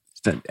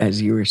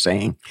 As you were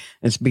saying,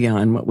 it's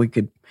beyond what we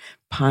could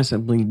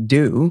possibly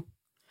do,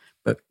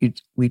 but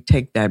we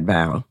take that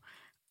vow,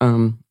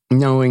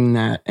 knowing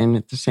that, and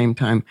at the same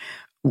time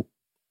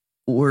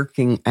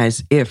working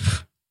as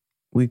if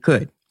we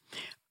could.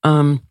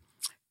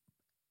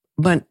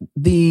 But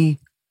the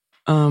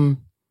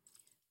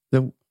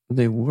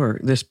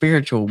work, the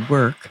spiritual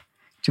work,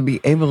 to be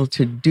able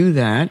to do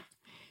that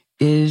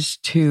is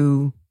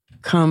to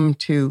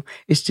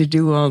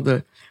do all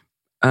the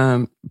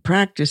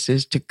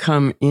practices to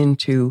come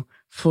into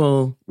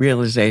full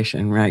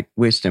realization, right?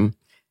 Wisdom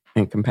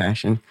and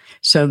compassion,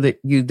 so that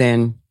you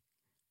then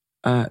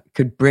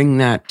could bring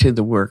that to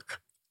the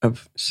work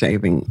of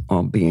saving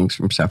all beings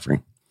from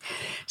suffering.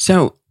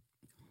 So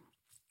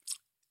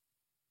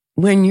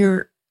when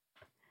you're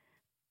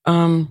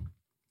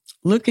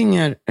looking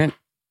at an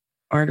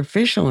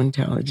artificial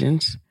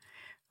intelligence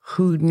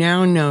who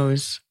now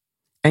knows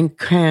and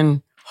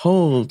can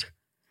hold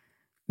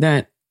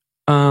that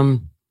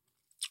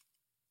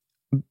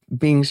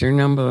beings are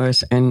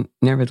numberless, and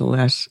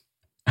nevertheless,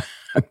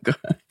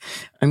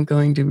 I'm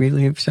going to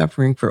relieve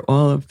suffering for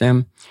all of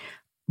them.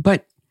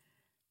 But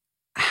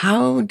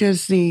how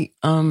does the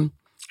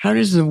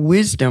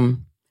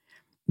wisdom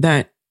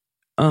that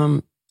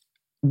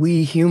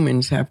we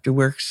humans have to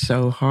work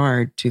so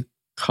hard to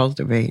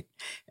cultivate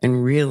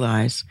and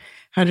realize,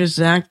 how does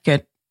that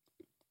get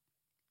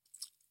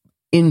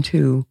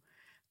into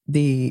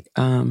the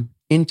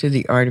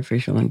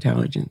artificial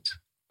intelligence?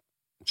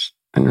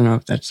 I don't know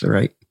if that's the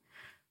right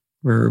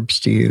verbs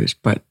to use,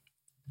 but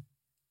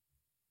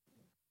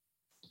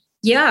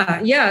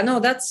no,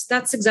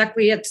 that's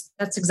exactly it.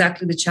 That's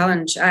exactly the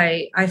challenge.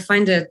 I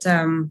find it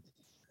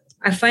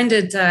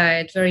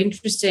very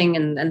interesting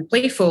and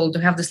playful to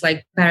have this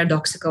like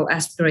paradoxical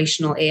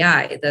aspirational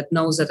AI that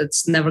knows that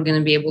it's never going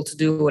to be able to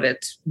do what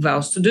it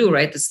vows to do,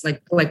 right? It's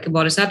like a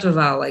bodhisattva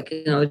vow, like,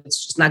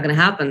 it's just not going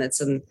to happen.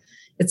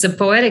 It's a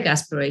poetic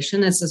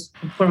aspiration. It's a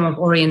form of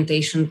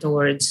orientation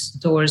towards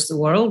the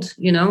world,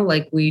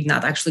 like we're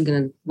not actually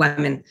going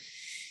to,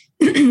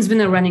 it's been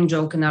a running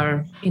joke in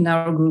our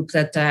group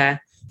that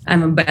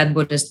I'm a bad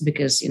Buddhist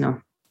because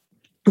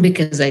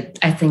I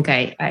think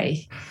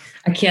I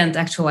can't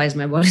actualize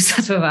my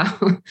bodhisattva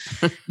vow,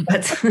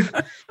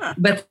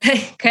 but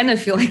I kind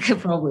of feel like I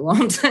probably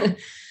won't.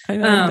 I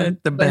know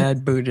that the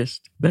bad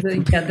Buddhist.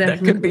 That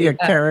could be a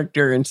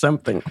character in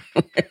something.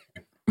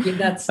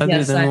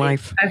 Other than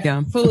life.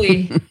 I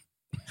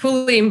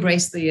fully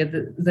embrace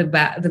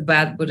the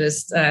bad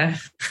Buddhist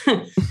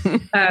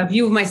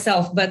view of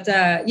myself. But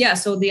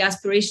so the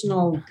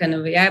aspirational kind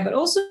of AI, but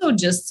also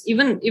just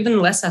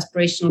even less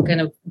aspirational, kind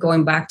of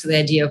going back to the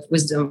idea of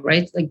wisdom,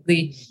 right? Like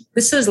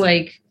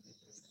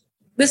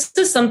this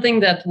is something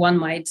that one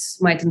might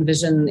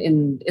envision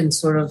in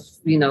sort of,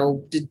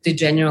 the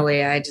general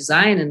AI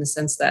design, in the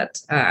sense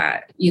that,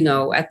 at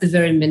the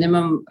very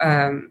minimum,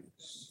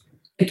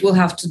 it will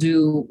have to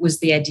do with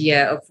the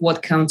idea of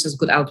what counts as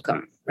good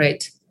outcome,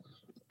 right?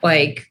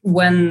 Like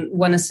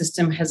when a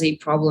system has a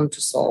problem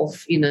to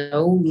solve,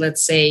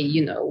 let's say,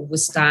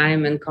 with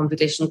time and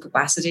computational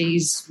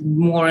capacities,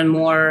 more and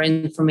more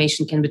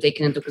information can be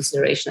taken into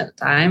consideration at a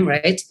time,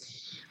 right?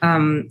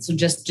 So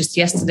just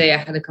yesterday, I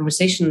had a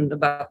conversation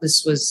about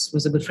this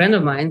with a good friend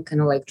of mine,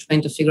 kind of like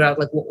trying to figure out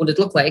like what would it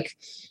look like,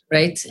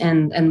 right?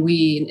 And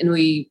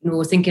we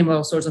were thinking about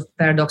all sorts of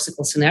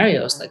paradoxical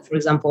scenarios, like for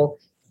example,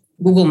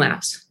 Google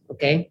Maps,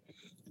 okay?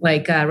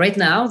 Like right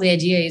now, the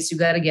idea is you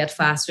got to get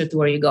faster to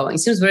where you're going. It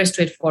seems very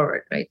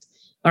straightforward, right?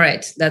 All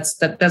right, that's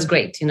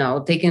great.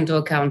 Take into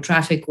account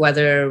traffic,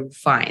 weather,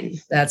 fine.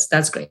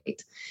 That's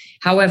great.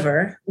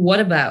 However, what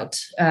about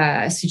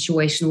a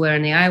situation where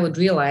an AI would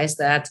realize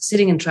that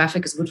sitting in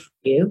traffic is good for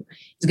you?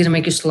 It's going to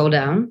make you slow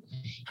down.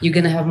 You're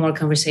going to have more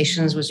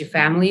conversations with your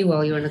family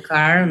while you're in the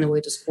car on the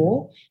way to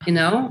school.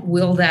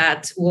 Will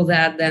that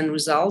then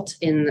result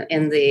in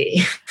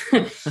the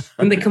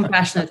in the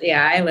compassionate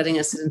AI letting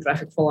us sit in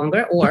traffic for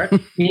longer? Or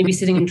maybe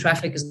sitting in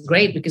traffic is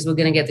great because we're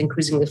going to get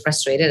increasingly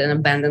frustrated and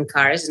abandon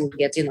cars and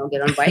get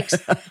on bikes.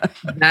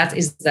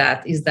 Is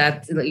that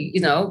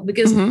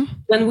because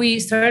when we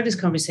started this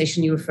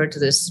conversation, you referred to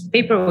this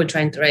paper we're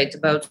trying to write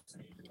about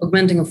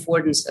augmenting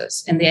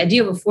affordances, and the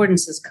idea of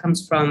affordances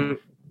comes from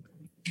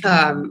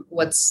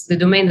what's the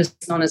domain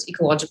that's known as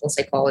ecological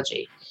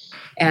psychology.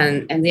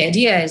 And the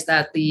idea is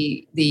that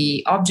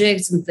the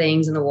objects and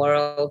things in the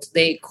world,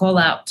 they call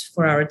out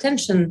for our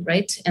attention,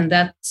 right? And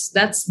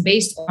that's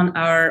based on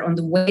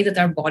the way that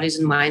our bodies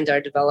and mind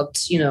are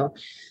developed,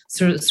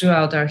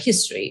 throughout our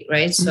history,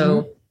 right?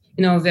 So,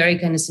 very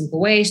kind of simple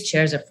ways,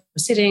 chairs are for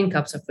sitting,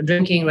 cups are for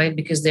drinking, right?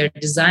 Because they're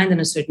designed in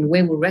a certain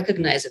way, we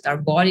recognize that our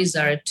bodies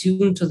are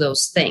attuned to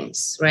those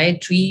things,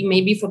 right? Tree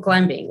maybe for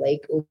climbing,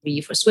 like will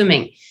be for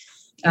swimming.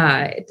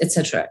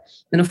 Etc.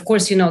 And of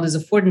course, these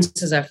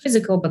affordances are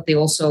physical, but they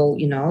also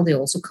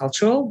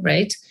cultural,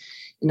 right?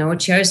 A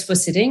chair is for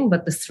sitting,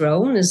 but the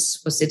throne is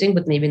for sitting,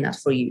 but maybe not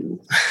for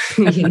you.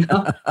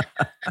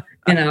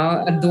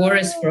 A door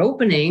is for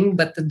opening,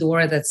 but the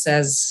door that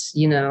says,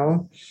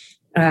 the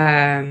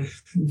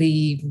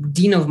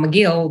dean of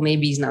McGill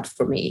maybe is not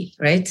for me,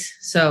 right?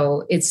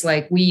 So it's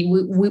like we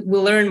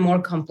learn more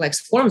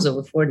complex forms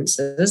of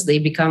affordances. They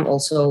become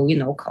also,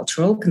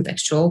 cultural,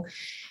 contextual.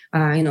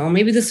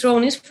 Maybe the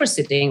throne is for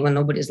sitting when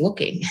nobody's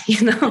looking,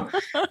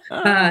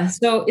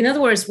 So in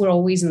other words, we're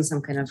always in some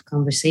kind of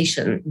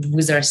conversation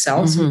with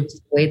ourselves, with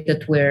the way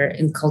that we're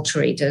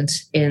enculturated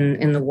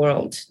in the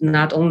world,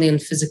 not only on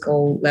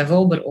physical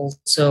level, but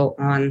also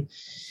on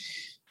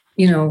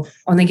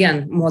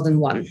again, more than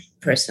one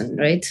person,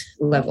 right,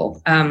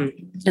 level.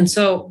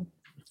 So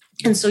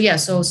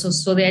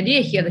the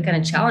idea here, the kind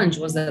of challenge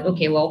was that,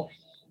 okay, well,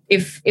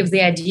 if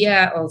the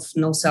idea of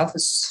no self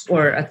is,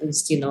 or at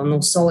least, no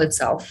soul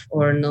itself,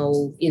 or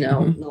no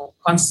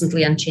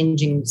constantly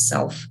unchanging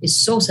self is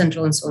so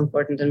central and so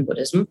important in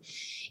Buddhism.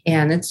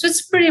 And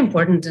it's pretty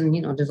important in,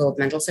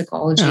 developmental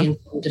psychology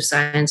and cognitive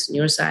science,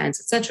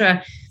 neuroscience,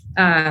 etc.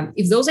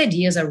 If those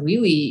ideas are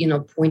really,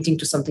 pointing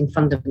to something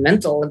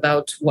fundamental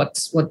about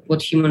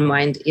what human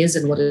mind is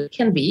and what it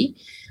can be,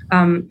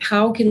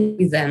 how can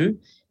we then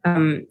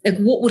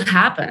what would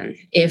happen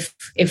if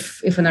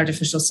an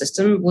artificial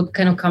system would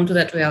kind of come to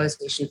that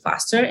realization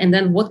faster? And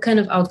then what kind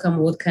of outcome,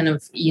 what kind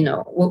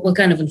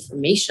of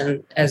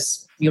information,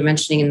 as you're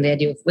mentioning in the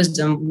idea of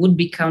wisdom, would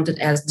be counted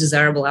as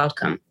desirable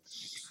outcome?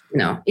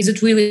 Is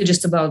it really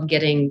just about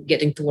getting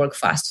to work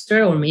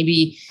faster? Or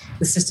maybe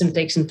the system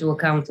takes into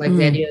account like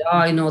the idea,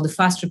 the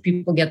faster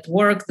people get to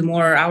work, the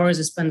more hours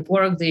they spend at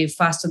work, the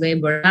faster they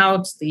burn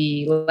out,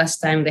 the less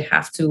time they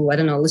have to,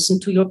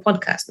 listen to your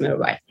podcast,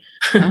 Mirabai.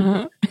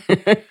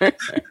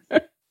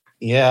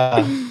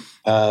 Yeah,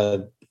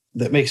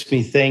 that makes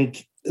me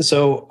think.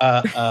 So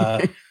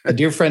a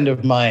dear friend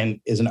of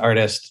mine is an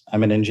artist.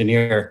 I'm an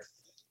engineer.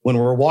 When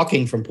we're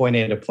walking from point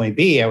A to point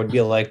B, I would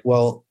be like,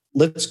 well,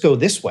 let's go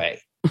this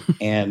way.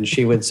 And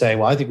she would say,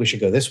 well, I think we should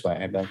go this way.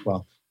 I'd be like,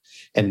 well,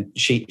 and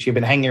she'd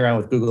been hanging around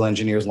with Google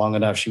engineers long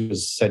enough. She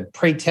said,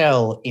 pray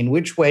tell, in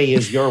which way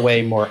is your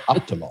way more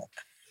optimal?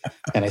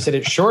 And I said,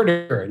 it's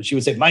shorter. And she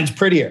would say, mine's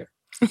prettier.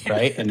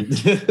 Right. And,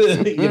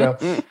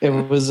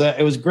 it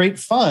was great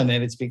fun.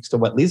 And it speaks to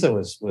what Lisa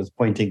was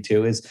pointing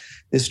to, is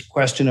this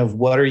question of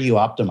what are you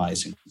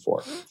optimizing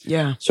for?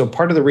 Yeah. So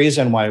part of the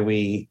reason why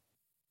we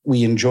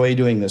enjoy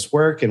doing this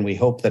work and we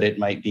hope that it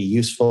might be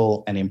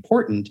useful and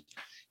important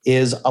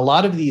is a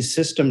lot of these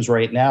systems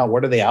right now,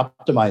 what are they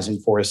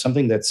optimizing for, is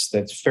something that's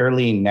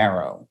fairly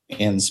narrow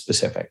and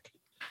specific,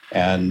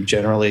 and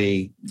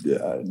generally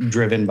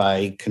driven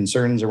by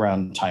concerns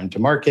around time to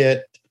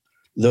market,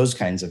 those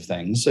kinds of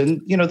things.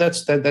 And,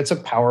 that's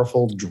a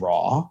powerful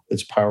draw.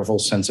 It's a powerful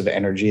sense of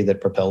energy that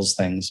propels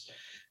things,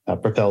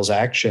 propels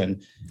action.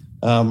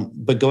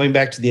 But going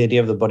back to the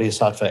idea of the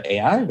Bodhisattva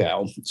AI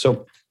vow,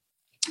 so,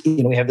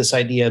 we have this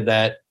idea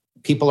that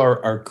people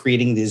are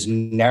creating these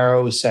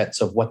narrow sets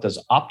of what does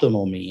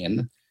optimal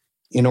mean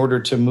in order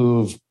to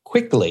move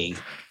quickly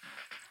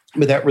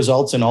But that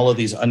results in all of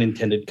these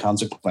unintended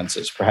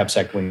consequences, perhaps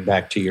echoing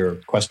back to your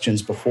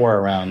questions before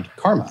around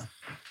karma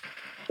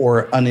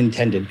or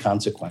unintended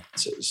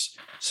consequences.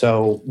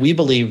 So we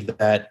believe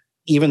that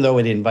even though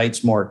it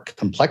invites more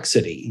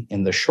complexity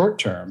in the short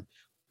term,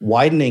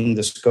 widening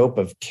the scope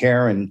of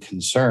care and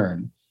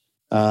concern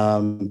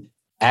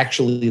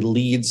actually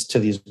leads to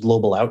these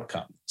global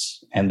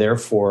outcomes, and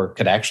therefore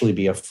could actually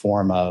be a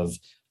form of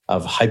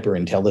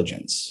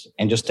hyperintelligence.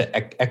 And just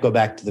to echo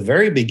back to the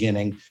very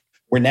beginning,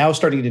 we're now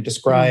starting to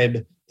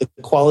describe the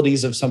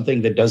qualities of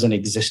something that doesn't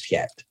exist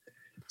yet.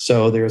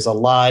 So there's a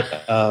lot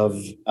of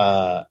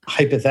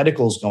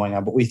hypotheticals going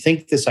on, but we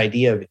think this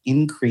idea of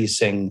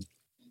increasing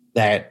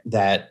that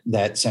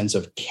sense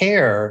of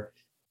care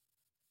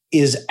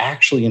is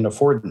actually an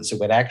affordance. It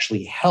would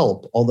actually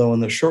help, although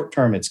in the short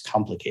term, it's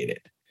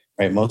complicated,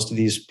 right? Most of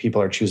these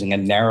people are choosing a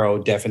narrow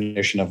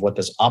definition of what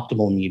does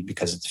optimal mean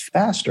because it's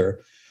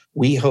faster.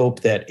 We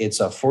hope that it's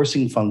a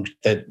forcing function,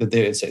 that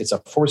it's a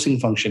forcing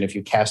function if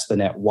you cast the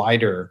net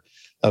wider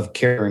of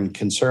care and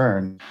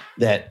concern,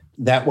 that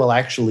will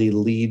actually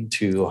lead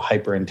to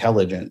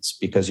hyperintelligence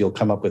because you'll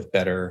come up with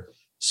better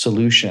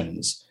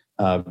solutions.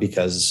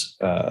 Because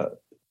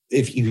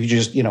if you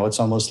just, it's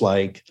almost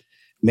like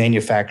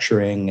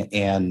manufacturing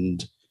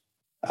and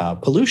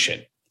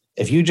pollution.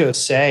 If you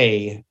just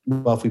say,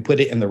 well, if we put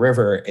it in the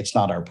river, it's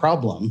not our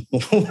problem.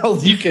 Well,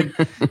 you could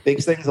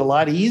make things a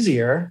lot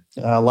easier,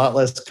 a lot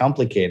less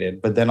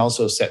complicated, but then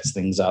also sets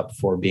things up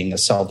for being a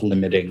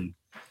self-limiting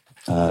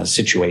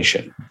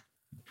situation.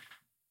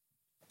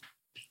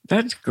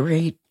 That's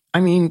great.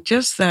 I mean,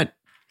 just that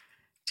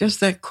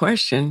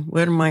question,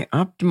 what am I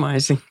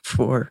optimizing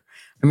for?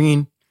 I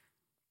mean,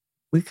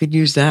 we could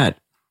use that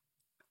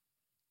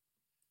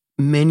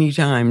many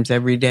times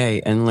every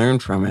day and learn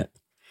from it.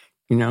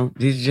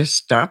 It just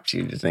stops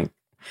you to think.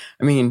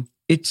 I mean,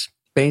 it's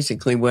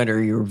basically what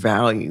are your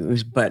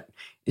values, but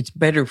it's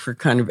better for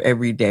kind of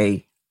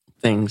everyday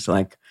things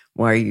like,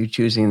 why are you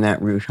choosing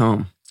that route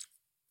home?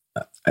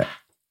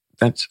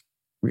 That's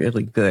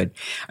really good.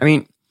 I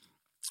mean,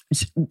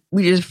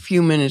 we just a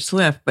few minutes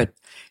left, but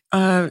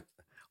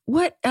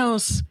what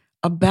else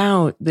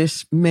about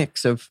this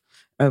mix of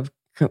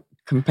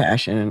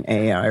compassion and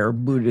AI, or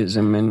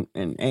Buddhism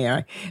and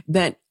AI,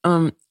 that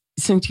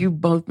since you've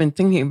both been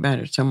thinking about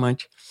it so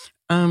much,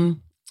 I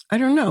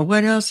don't know,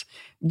 what else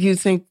do you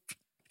think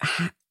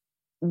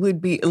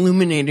would be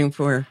illuminating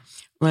for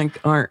like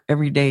our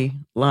everyday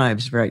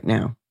lives right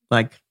now?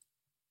 Like,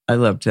 I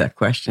loved that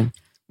question.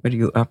 What are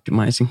you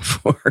optimizing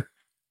for?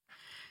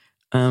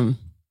 And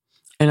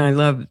I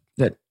love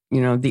that,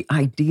 the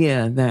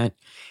idea that,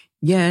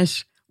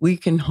 yes, we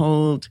can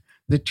hold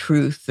the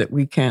truth that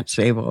we can't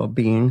save all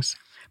beings,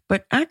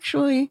 but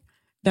actually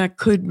that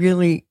could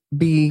really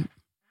be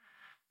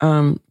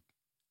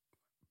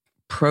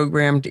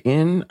programmed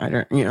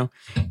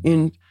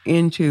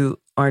into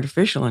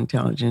artificial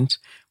intelligence,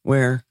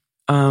 where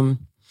that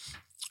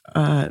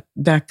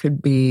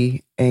could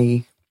be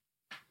a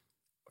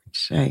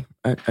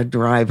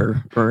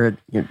driver, or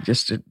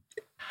just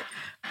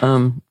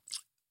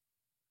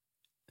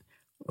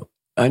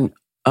an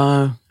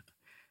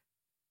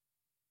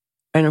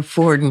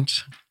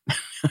affordance.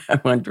 I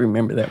want to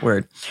remember that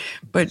word.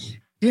 But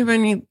do you have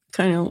any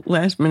kind of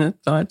last minute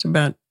thoughts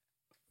about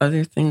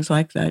other things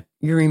like that?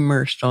 You're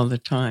immersed all the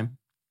time.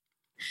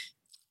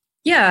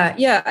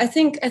 Yeah. I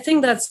think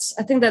that's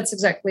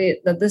exactly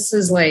it. That this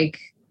is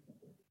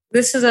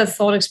a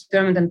thought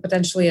experiment and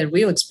potentially a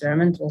real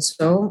experiment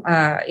also.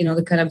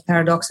 The kind of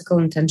paradoxical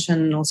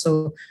intention and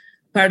also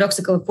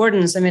paradoxical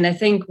affordance. I mean, I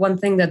think one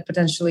thing that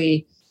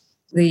potentially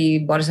the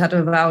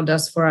Bodhisattva vow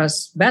does for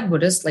us bad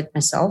Buddhists like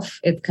myself,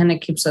 it kind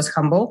of keeps us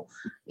humble,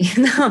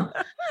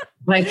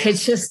 like I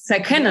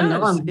kind of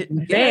know I'm going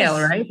to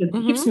fail, right? It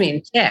keeps me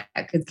in check.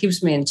 It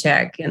keeps me in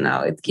check,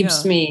 it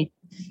keeps me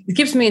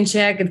in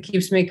check. It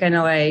keeps me kind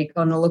of like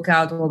on the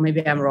lookout. Well,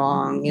 maybe I'm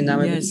wrong,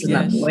 maybe this is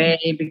not the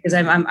way, because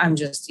I'm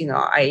just,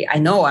 I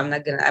know I'm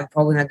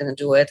probably not going to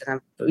do it.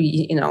 And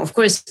of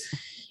course,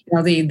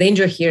 the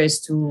danger here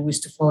is to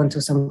fall into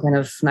some kind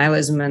of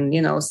nihilism and,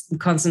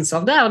 constant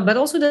self-doubt, but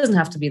also doesn't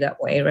have to be that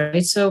way,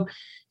 right? So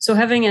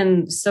having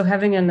an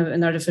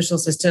artificial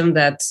system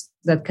that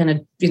kind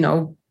of,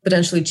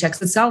 potentially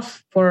checks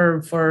itself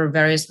for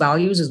various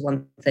values is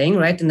one thing,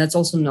 right? And that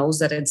also knows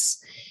that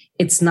it's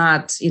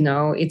not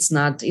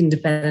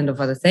independent of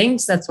other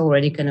things. That's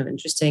already kind of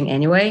interesting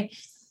anyway.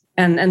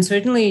 And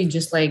certainly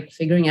just like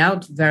figuring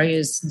out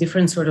various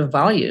different sort of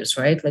values,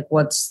 right? Like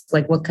what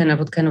kind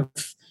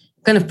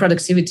of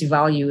productivity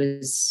value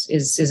is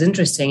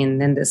interesting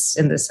in this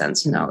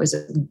sense, is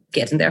it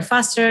getting there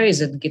faster? Is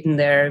it getting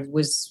there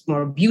with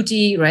more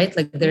beauty, right?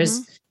 Like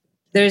there's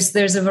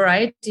a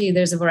variety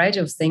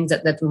of things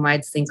that we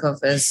might think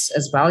of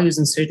as values,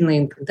 and certainly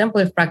in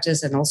contemplative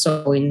practice and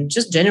also in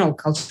just general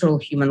cultural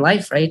human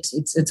life, right?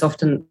 It's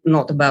often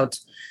not about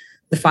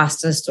the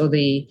fastest or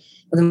the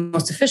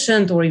most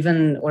efficient or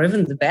even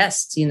the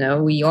best.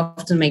 We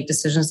often make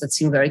decisions that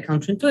seem very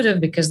counterintuitive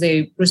because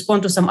they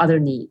respond to some other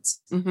needs.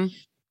 Mm-hmm.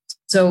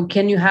 So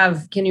can you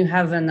have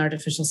an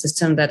artificial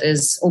system that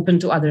is open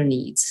to other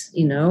needs,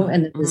 and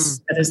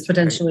that is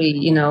potentially,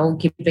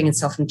 keeping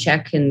itself in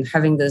check and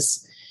having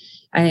this,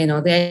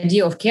 the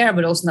idea of care,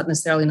 but also not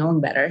necessarily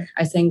knowing better.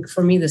 I think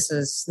for me, these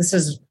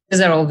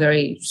are all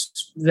very,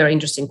 very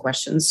interesting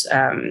questions.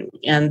 Looking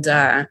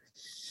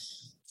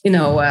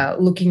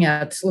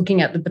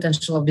at the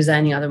potential of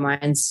designing other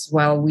minds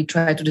while we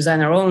try to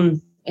design our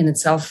own in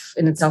itself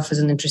is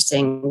an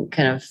interesting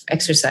kind of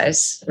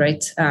exercise,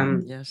 right?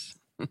 Yes.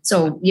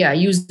 So yeah,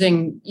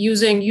 using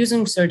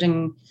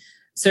certain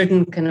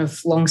kind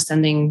of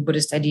long-standing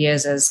Buddhist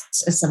ideas as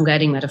some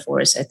guiding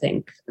metaphors, I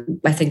think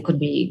could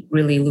be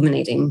really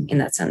illuminating in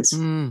that sense.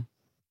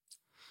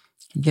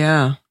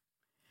 Yeah.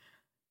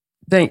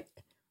 The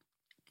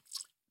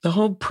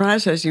whole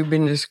process you've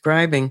been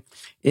describing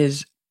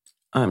is,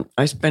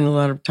 I spend a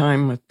lot of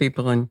time with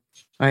people in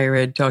higher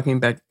ed talking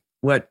about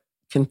what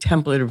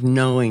contemplative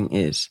knowing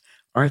is.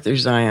 Arthur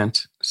Zion,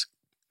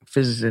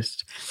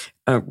 physicist,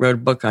 wrote a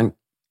book on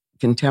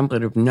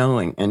contemplative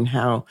knowing and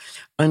how,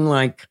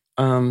 unlike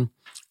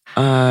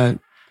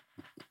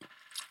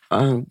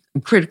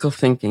critical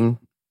thinking,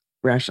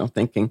 rational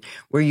thinking,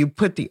 where you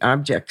put the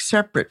object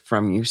separate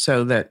from you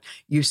so that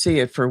you see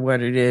it for what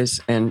it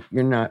is and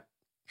you're not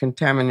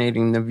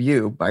contaminating the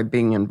view by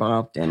being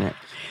involved in it.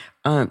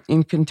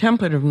 In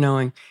contemplative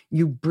knowing,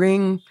 you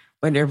bring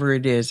whatever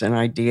it is, an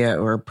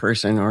idea or a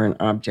person or an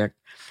object,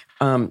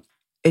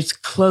 as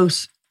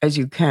close as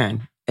you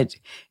can. It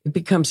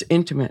becomes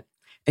intimate.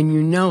 And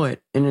you know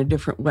it in a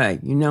different way.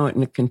 You know it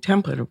in a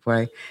contemplative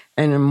way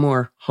and a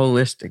more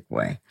holistic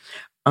way.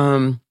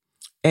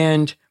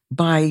 And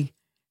by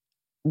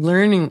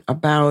learning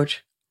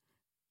about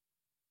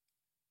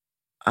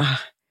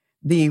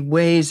the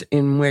ways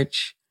in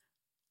which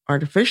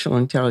artificial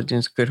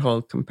intelligence could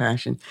hold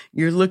compassion,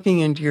 you're looking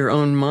into your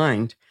own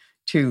mind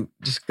to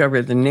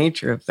discover the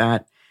nature of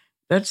that.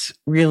 That's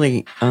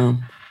really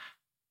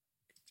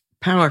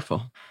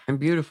powerful and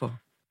beautiful,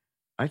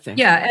 I think.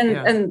 Yeah,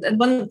 and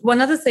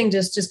one other thing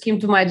just came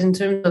to mind in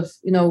terms of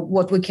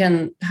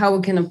how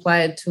we can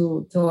apply it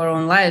to our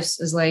own lives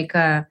is like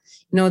the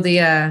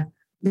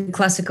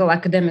classical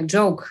academic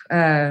joke.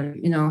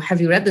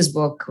 Have you read this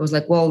book? I was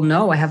like, well,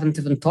 no, I haven't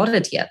even taught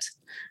it yet.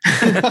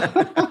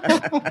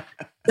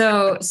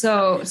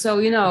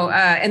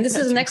 And this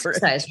is an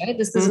exercise, right?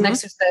 This is an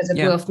exercise that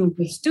we often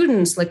give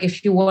students. Like,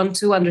 if you want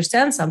to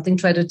understand something,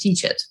 try to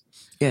teach it.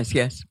 Yes.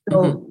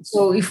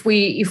 So if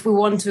we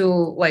want to,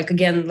 like,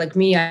 again, like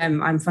me,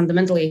 I'm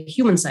fundamentally a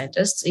human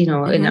scientist,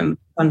 and I'm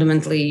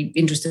fundamentally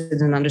interested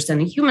in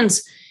understanding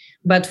humans.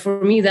 But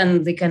for me,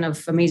 then the kind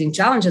of amazing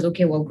challenge is,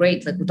 okay, well,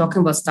 great. Like, we're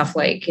talking about stuff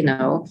like,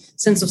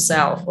 sense of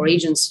self or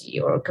agency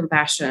or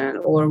compassion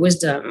or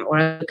wisdom or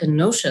other kind of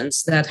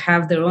notions that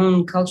have their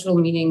own cultural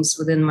meanings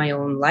within my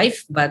own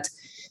life. But,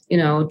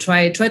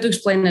 try to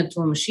explain it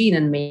to a machine,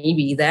 and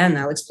maybe then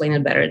I'll explain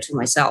it better to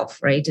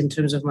myself, right? In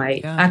terms of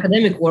my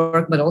academic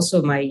work, but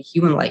also my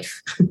human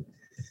life.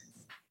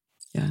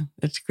 Yeah,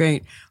 that's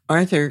great.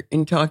 Arthur,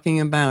 in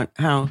talking about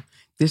how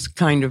this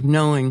kind of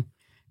knowing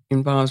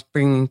involves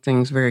bringing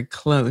things very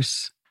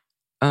close,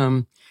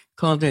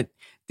 called it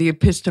the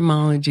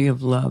epistemology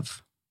of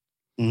love.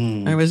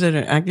 I was at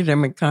an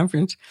academic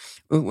conference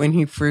when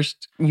he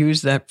first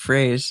used that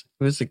phrase.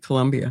 It was at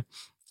Columbia.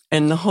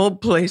 And the whole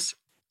place,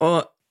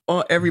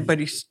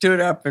 everybody stood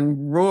up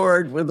and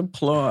roared with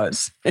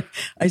applause.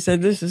 I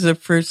said, this is the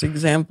first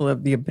example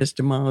of the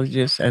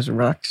epistemologist as a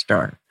rock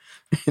star,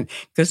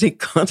 because he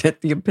called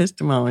it the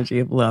epistemology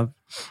of love.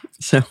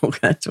 So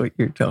that's what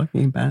you're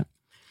talking about.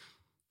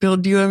 Bill,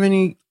 do you have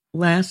any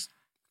last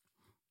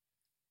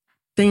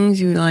things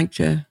you'd like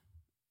to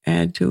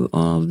add to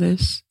all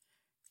this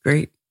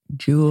great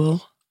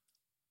jewel?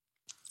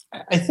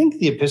 I think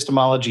the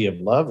epistemology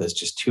of love is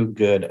just too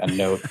good a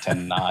note to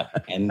not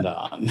end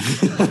on.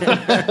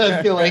 I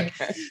feel like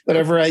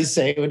whatever I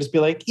say would just be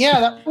like, yeah,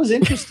 that was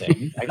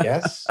interesting, I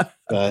guess.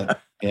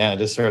 But yeah,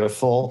 just sort of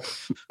full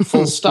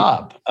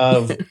stop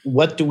of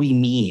what do we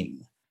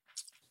mean?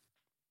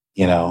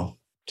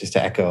 Just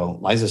to echo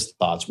Liza's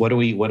thoughts, what do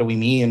we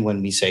mean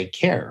when we say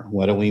care?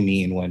 What do we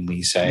mean when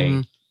we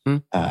say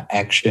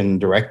action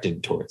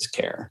directed towards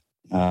care?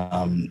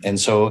 And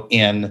so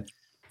in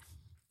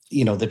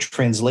the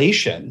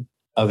translation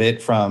of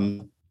it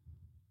from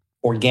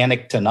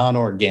organic to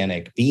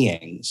non-organic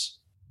beings,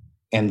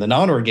 and the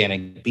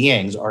non-organic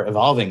beings are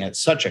evolving at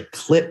such a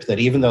clip that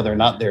even though they're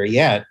not there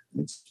yet,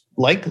 it's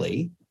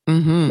likely,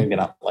 maybe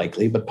not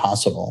likely, but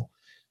possible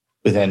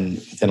within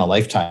a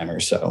lifetime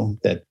or so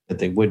that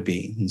they would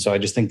be. And so I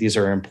just think these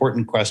are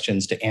important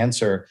questions to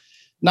answer,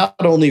 not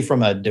only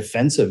from a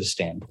defensive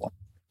standpoint,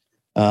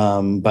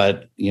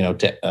 but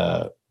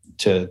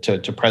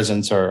to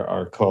presence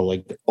our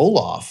colleague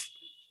Olaf.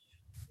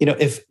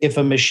 If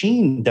a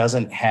machine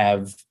doesn't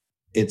have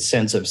its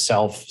sense of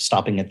self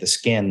stopping at the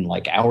skin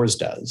like ours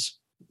does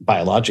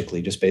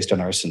biologically, just based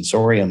on our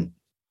sensorium,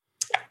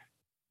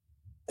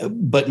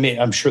 but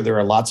I'm sure there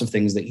are lots of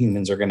things that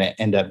humans are going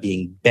to end up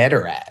being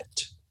better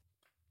at,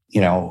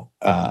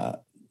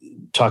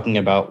 talking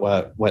about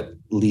what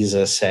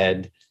Lisa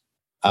said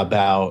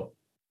about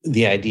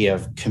the idea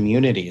of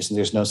communities, and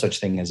there's no such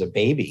thing as a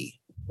baby.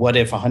 What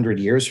if 100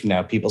 years from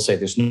now, people say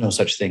there's no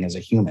such thing as a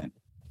human,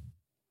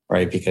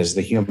 right? Because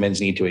the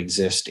humans need to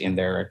exist in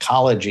their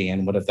ecology.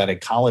 And what if that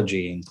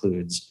ecology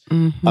includes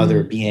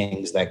other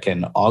beings that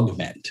can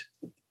augment,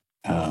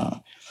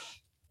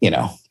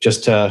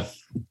 just to,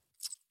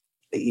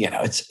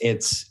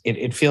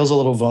 it feels a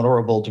little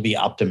vulnerable to be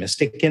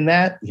optimistic in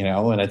that,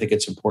 and I think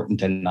it's important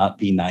to not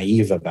be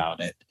naive about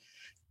it.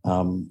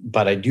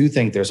 But I do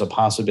think there's a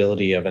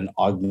possibility of an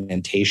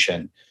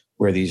augmentation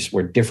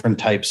where different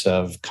types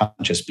of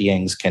conscious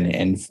beings can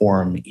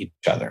inform each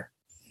other.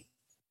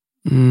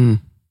 That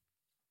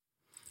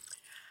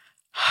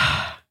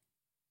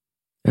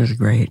was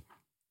great.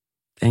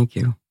 Thank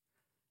you.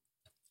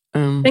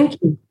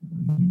 Thank you.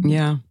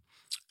 Yeah.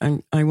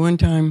 I one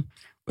time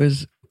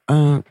was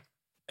at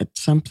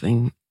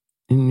something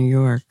in New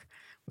York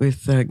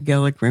with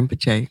Gelik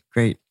Rinpoche,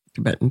 great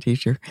Tibetan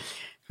teacher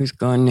who's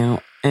gone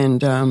now.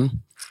 And I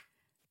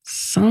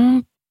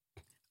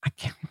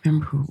can't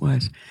remember who it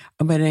was,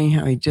 but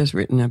anyhow, he'd just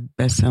written a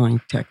best-selling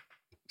tech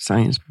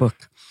science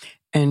book.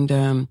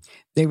 And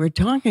they were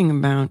talking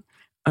about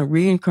a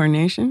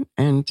reincarnation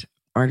and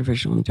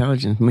artificial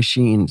intelligence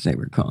machines, they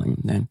were calling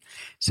them then.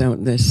 So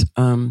this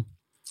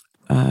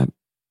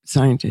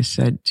scientist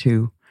said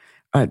to,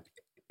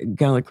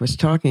 Gelik was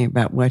talking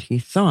about what he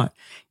thought,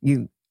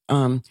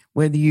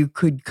 whether you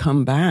could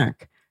come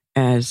back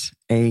as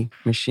a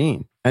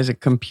machine, as a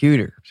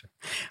computer.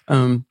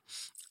 And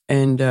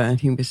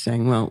he was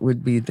saying, well, it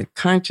would be the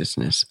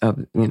consciousness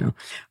of,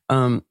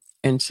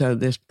 and so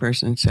this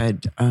person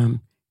said,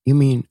 you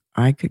mean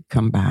I could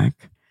come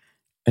back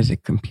as a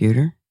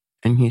computer?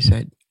 And he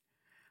said,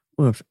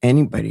 well, if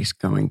anybody's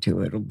going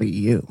to, it'll be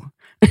you.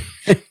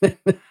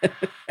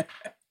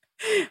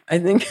 I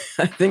think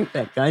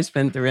that guy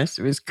spent the rest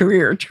of his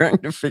career trying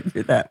to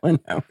figure that one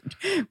out.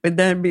 But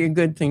that'd be a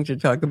good thing to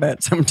talk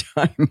about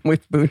sometime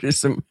with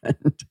Buddhism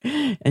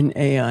and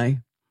AI.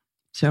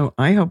 So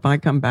I hope I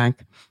come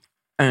back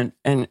and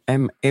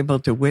am able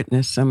to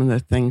witness some of the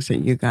things that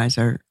you guys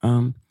are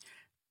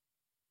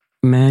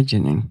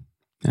imagining.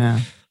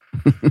 Yeah.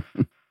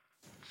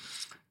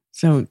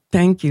 So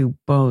thank you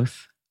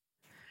both.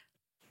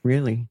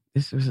 Really,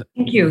 this was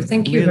thank you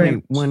really very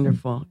much.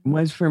 Wonderful. It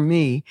was for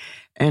me,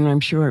 and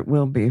I'm sure it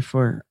will be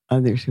for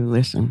others who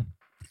listen.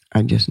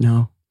 I just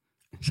know.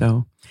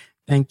 So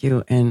thank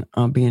you, and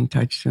I'll be in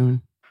touch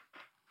soon.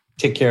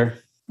 Take care.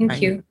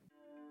 Thank you.